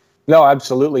 No,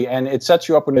 absolutely, and it sets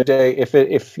you up on a day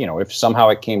if somehow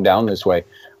it came down this way.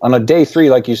 On a day 3,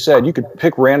 like you said, you could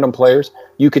pick random players.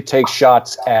 You could take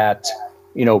shots at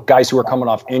guys who are coming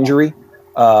off injury.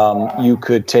 You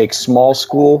could take small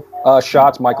school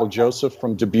shots. Michael Joseph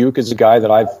from Dubuque is a guy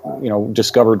that I've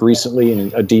discovered recently,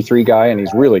 and a D3 guy, and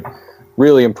he's really,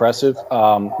 really impressive.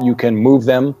 You can move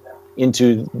them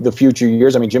into the future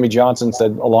years. I mean, Jimmy Johnson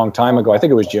said a long time ago, I think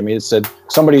it was Jimmy, it said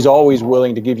somebody's always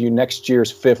willing to give you next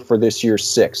year's 5th for this year's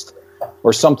 6th,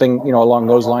 or something along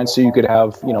those lines. So you could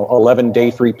have 11 day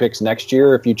 3 picks next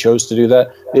year if you chose to do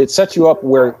that. It sets you up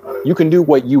where you can do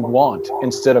what you want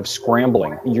instead of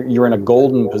scrambling. You're in a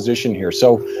golden position here.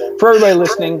 So for everybody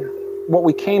listening, what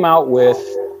we came out with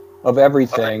of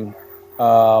everything,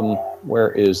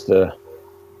 where is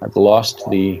I've lost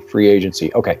the free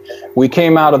agency. Okay. We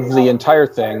came out of the entire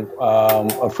thing,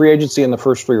 of free agency in the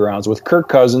first 3 rounds with Kirk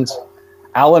Cousins,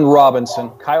 Allen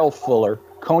Robinson, Kyle Fuller,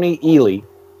 Coney Ealy,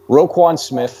 Roquan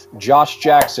Smith, Josh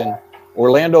Jackson,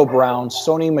 Orlando Brown,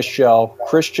 Sony Michel,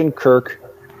 Christian Kirk,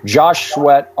 Josh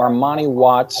Sweat, Armani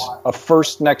Watts, a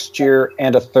first next year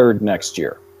and a third next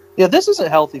year. Yeah, this isn't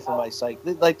healthy for my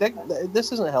psyche. Like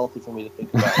this isn't healthy for me to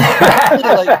think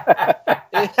about.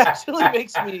 It actually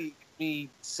makes me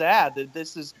sad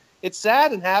that it's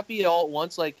sad and happy all at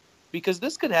once. Like, because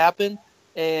this could happen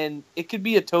and it could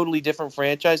be a totally different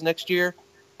franchise next year.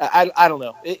 I don't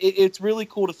know. It's really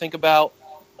cool to think about.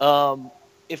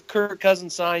 If Kirk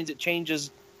Cousins signs,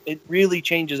 it really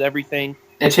changes everything.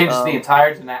 It changes the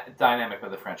entire dynamic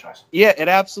of the franchise. Yeah, it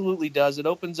absolutely does. It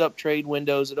opens up trade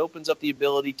windows. It opens up the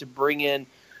ability to bring in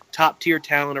top-tier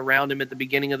talent around him at the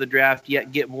beginning of the draft,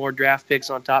 yet get more draft picks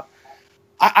on top.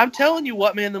 I'm telling you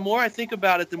what, man, the more I think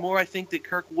about it, the more I think that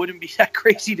Kirk wouldn't be that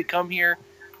crazy to come here.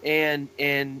 And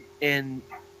even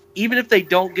if they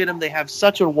don't get him, they have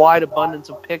such a wide abundance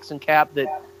of picks and cap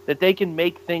that they can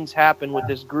make things happen with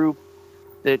this group.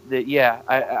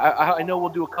 I know we'll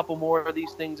do a couple more of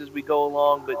these things as we go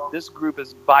along, but this group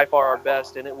is by far our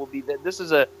best, and it will be that this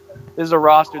is a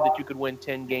roster that you could win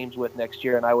 10 games with next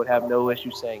year, and I would have no issue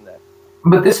saying that.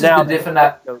 But this is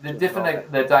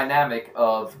the dynamic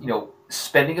of,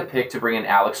 spending a pick to bring in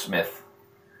Alex Smith,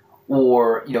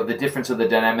 or the difference of the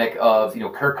dynamic of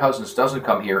Kirk Cousins doesn't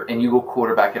come here and you go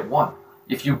quarterback at 1.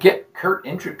 If you get Kirk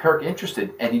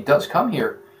interested and he does come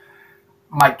here,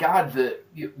 my God,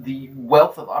 the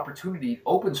wealth of opportunity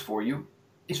opens for you.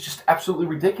 It's just absolutely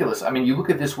ridiculous. I mean, you look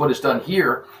at this, what it's done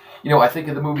here. I think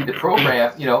of the movie The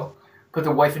Program. Put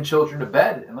the wife and children to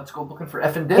bed and let's go looking for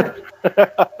effing dinner.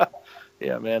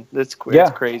 Yeah, man, it's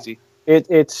crazy.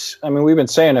 It's. I mean, we've been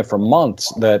saying it for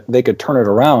months that they could turn it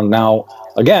around. Now,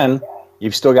 again,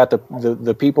 you've still got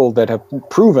the people that have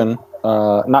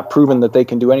not proven that they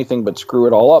can do anything but screw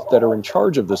it all up, that are in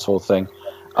charge of this whole thing.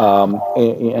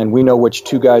 And we know which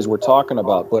two guys we're talking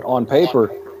about, but on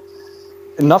paper,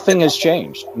 nothing has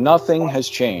changed. Nothing has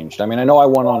changed. I mean, I know I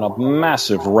went on a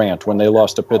massive rant when they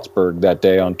lost to Pittsburgh that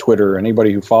day on Twitter.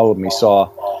 Anybody who followed me saw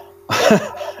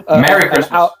Merry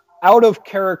Christmas. Out of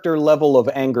character level of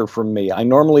anger from me. I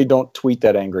normally don't tweet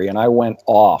that angry, and I went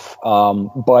off.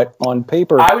 But on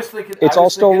paper, it's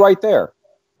all still right there.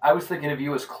 I was thinking of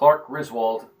you as Clark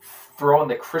Griswold throwing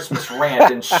the Christmas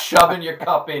rant and shoving your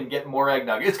cup in, getting more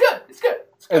eggnog. It's good.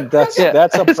 And that's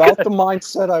about the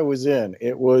mindset I was in.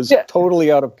 It was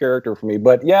totally out of character for me.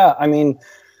 But yeah, I mean,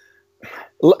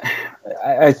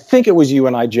 I think it was you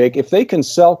and I, Jake. If they can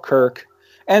sell Kirk,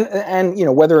 and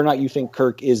whether or not you think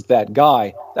Kirk is that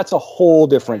guy, that's a whole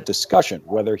different discussion.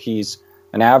 Whether he's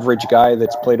an average guy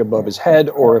that's played above his head,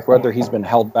 or whether he's been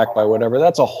held back by whatever,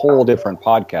 that's a whole different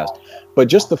podcast. But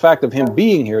just the fact of him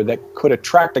being here, that could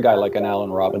attract a guy like an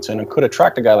Allen Robinson and could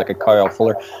attract a guy like a Kyle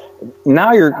Fuller.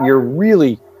 Now you're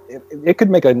really, it could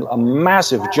make a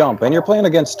massive jump, and you're playing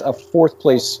against a fourth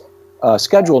place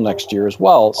schedule next year as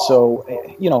well. So,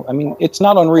 I mean, it's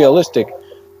not unrealistic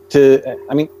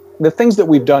the things that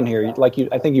we've done here,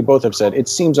 I think you both have said, it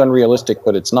seems unrealistic,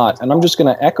 but it's not. And I'm just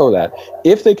going to echo that.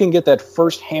 If they can get that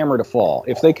first hammer to fall,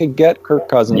 if they could get Kirk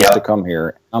Cousins to come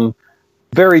here, I'm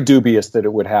very dubious that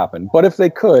it would happen. But if they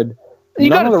could,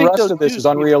 none of the rest of this is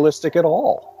unrealistic at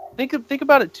all. Think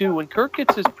about it, too. When Kirk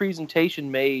gets his presentation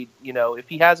made, if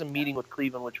he has a meeting with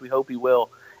Cleveland, which we hope he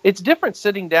will, it's different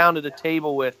sitting down at a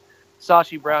table with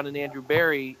Sashi Brown and Andrew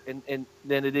Berry and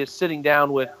than it is sitting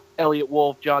down with Elliot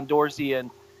Wolf, John Dorsey,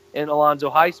 and Alonzo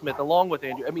Highsmith, along with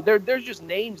Andrew. I mean, there's just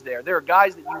names there. There are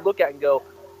guys that you look at and go,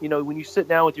 when you sit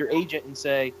down with your agent and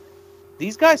say,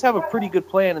 these guys have a pretty good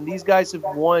plan, and these guys have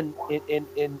won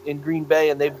in Green Bay,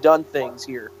 and they've done things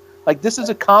here. Like, this is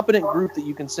a competent group that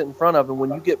you can sit in front of, and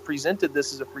when you get presented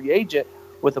this as a free agent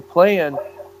with a plan,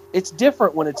 it's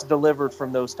different when it's delivered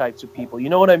from those types of people. You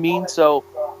know what I mean? So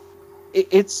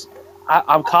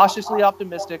I'm cautiously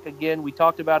optimistic. Again, we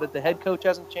talked about it. The head coach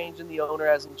hasn't changed and the owner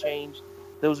hasn't changed.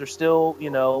 Those are still,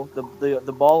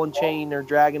 the ball and chain are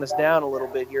dragging us down a little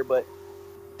bit here, but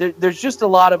there's just a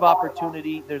lot of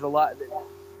opportunity. There's a lot.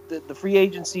 The free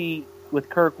agency with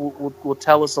Kirk will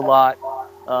tell us a lot.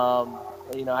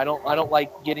 I don't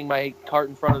like getting my cart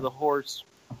in front of the horse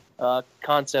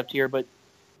concept here, but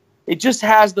it just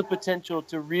has the potential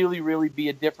to really, really be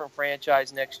a different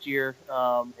franchise next year.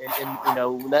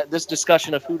 This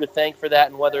discussion of who to thank for that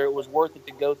and whether it was worth it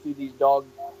to go through these dog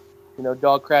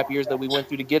crap years that we went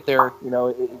through to get there,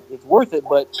 it's worth it,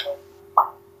 but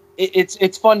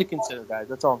it's fun to consider, guys.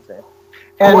 That's all I'm saying.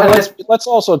 And let's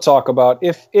also talk about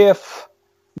if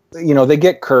they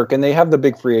get Kirk and they have the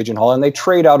big free agent haul and they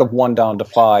trade out of 1 down to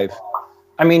 5.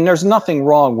 I mean, there's nothing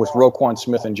wrong with Roquan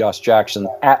Smith and Josh Jackson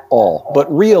at all.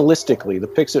 But realistically, the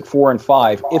picks at 4 and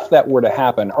 5, if that were to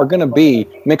happen, are going to be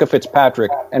Minkah Fitzpatrick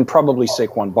and probably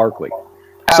Saquon Barkley.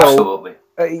 Absolutely.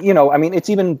 So, I mean, it's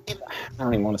even, I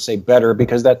don't even want to say better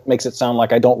because that makes it sound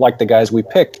like I don't like the guys we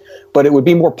picked, but it would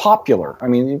be more popular. I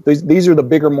mean, these are the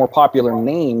bigger, more popular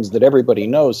names that everybody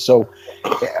knows. So,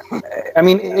 I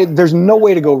mean, there's no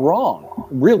way to go wrong,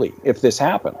 really, if this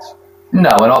happens.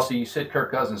 No, and also you sit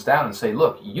Kirk Cousins down and say,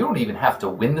 look, you don't even have to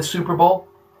win the Super Bowl.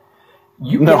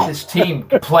 You get this team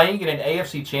playing in an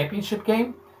AFC championship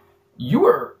game, you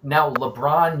are now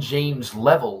LeBron James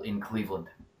level in Cleveland.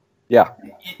 Yeah.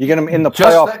 You get them in the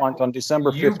playoff hunt on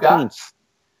December 15th.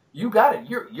 You got it.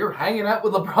 You're hanging out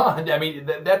with LeBron. I mean,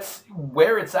 that's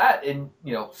where it's at. And,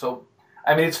 so,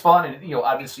 I mean, it's fun. And,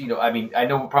 obviously, I mean, I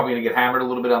know we're probably going to get hammered a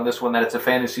little bit on this one, that it's a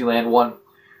Fantasyland one.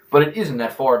 But it isn't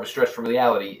that far of a stretch from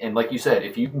reality. And like you said,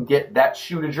 if you can get that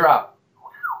shoe to drop,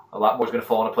 a lot more is going to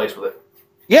fall into place with it.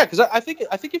 Yeah, because I think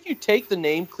if you take the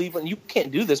name Cleveland, you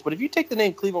can't do this, but if you take the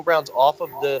name Cleveland Browns off of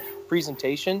the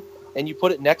presentation and you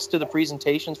put it next to the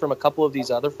presentations from a couple of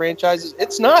these other franchises,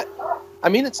 it's not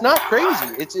crazy.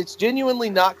 It's genuinely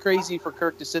not crazy for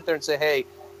Kirk to sit there and say, hey,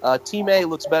 Team A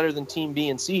looks better than Team B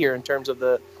and C here in terms of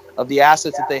the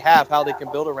assets that they have, how they can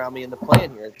build around me in the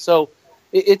plan here. So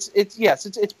it's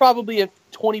probably a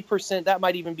 20%, that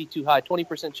might even be too high,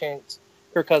 20% chance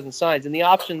Kirk Cousins signs. And the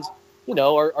options,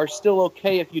 are still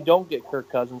okay if you don't get Kirk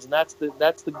Cousins. And that's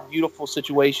the beautiful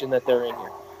situation that they're in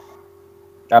here.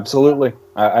 Absolutely.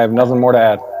 I have nothing more to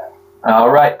add. All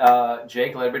right.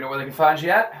 Jake, let everybody know where they can find you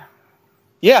at.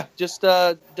 Yeah, just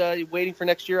waiting for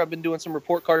next year. I've been doing some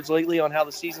report cards lately on how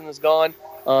the season has gone.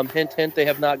 Hint, hint, they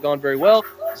have not gone very well.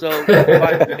 So you can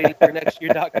find me at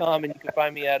waitingfornextyear.com, and you can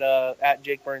find me at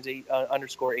JakeBurns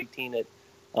 _18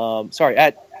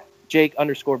 at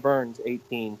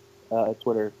Jake_Burns18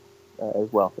 Twitter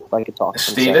as well. If I could talk.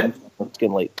 Steven? It's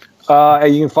getting late.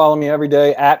 You can follow me every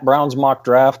day at Browns Mock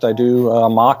Draft. I do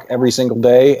mock every single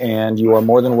day, and you are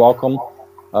more than welcome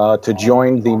to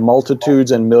join the multitudes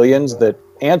and millions that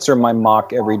answer my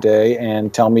mock every day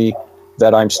and tell me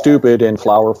that I'm stupid in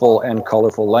flowerful and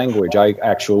colorful language. I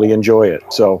actually enjoy it.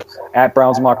 So at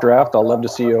Browns Mock Draft, I'll love to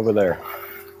see you over there.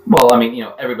 Well, I mean,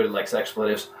 everybody likes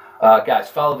expletives. Guys,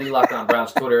 follow the Locked On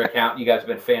Browns Twitter account. You guys have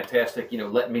been fantastic,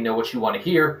 letting me know what you want to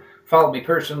hear. Follow me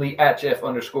personally at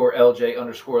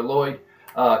Jeff_LJ_Lloyd.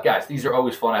 Guys, these are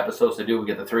always fun episodes to do. We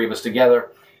get the three of us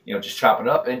together, just chopping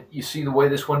up. And you see the way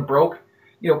this one broke.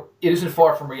 It isn't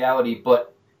far from reality, but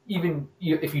even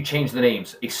if you change the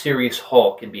names, a serious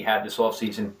haul can be had this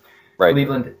offseason. Right.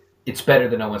 Cleveland, it's better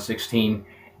than 0-16.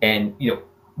 And,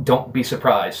 don't be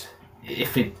surprised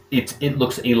if it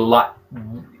looks a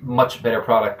much better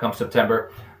product come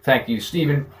September. Thank you,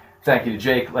 Steven. Thank you to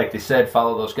Jake. Like they said,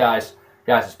 follow those guys.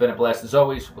 Guys, it's been a blast as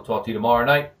always. We'll talk to you tomorrow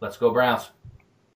night. Let's go Browns.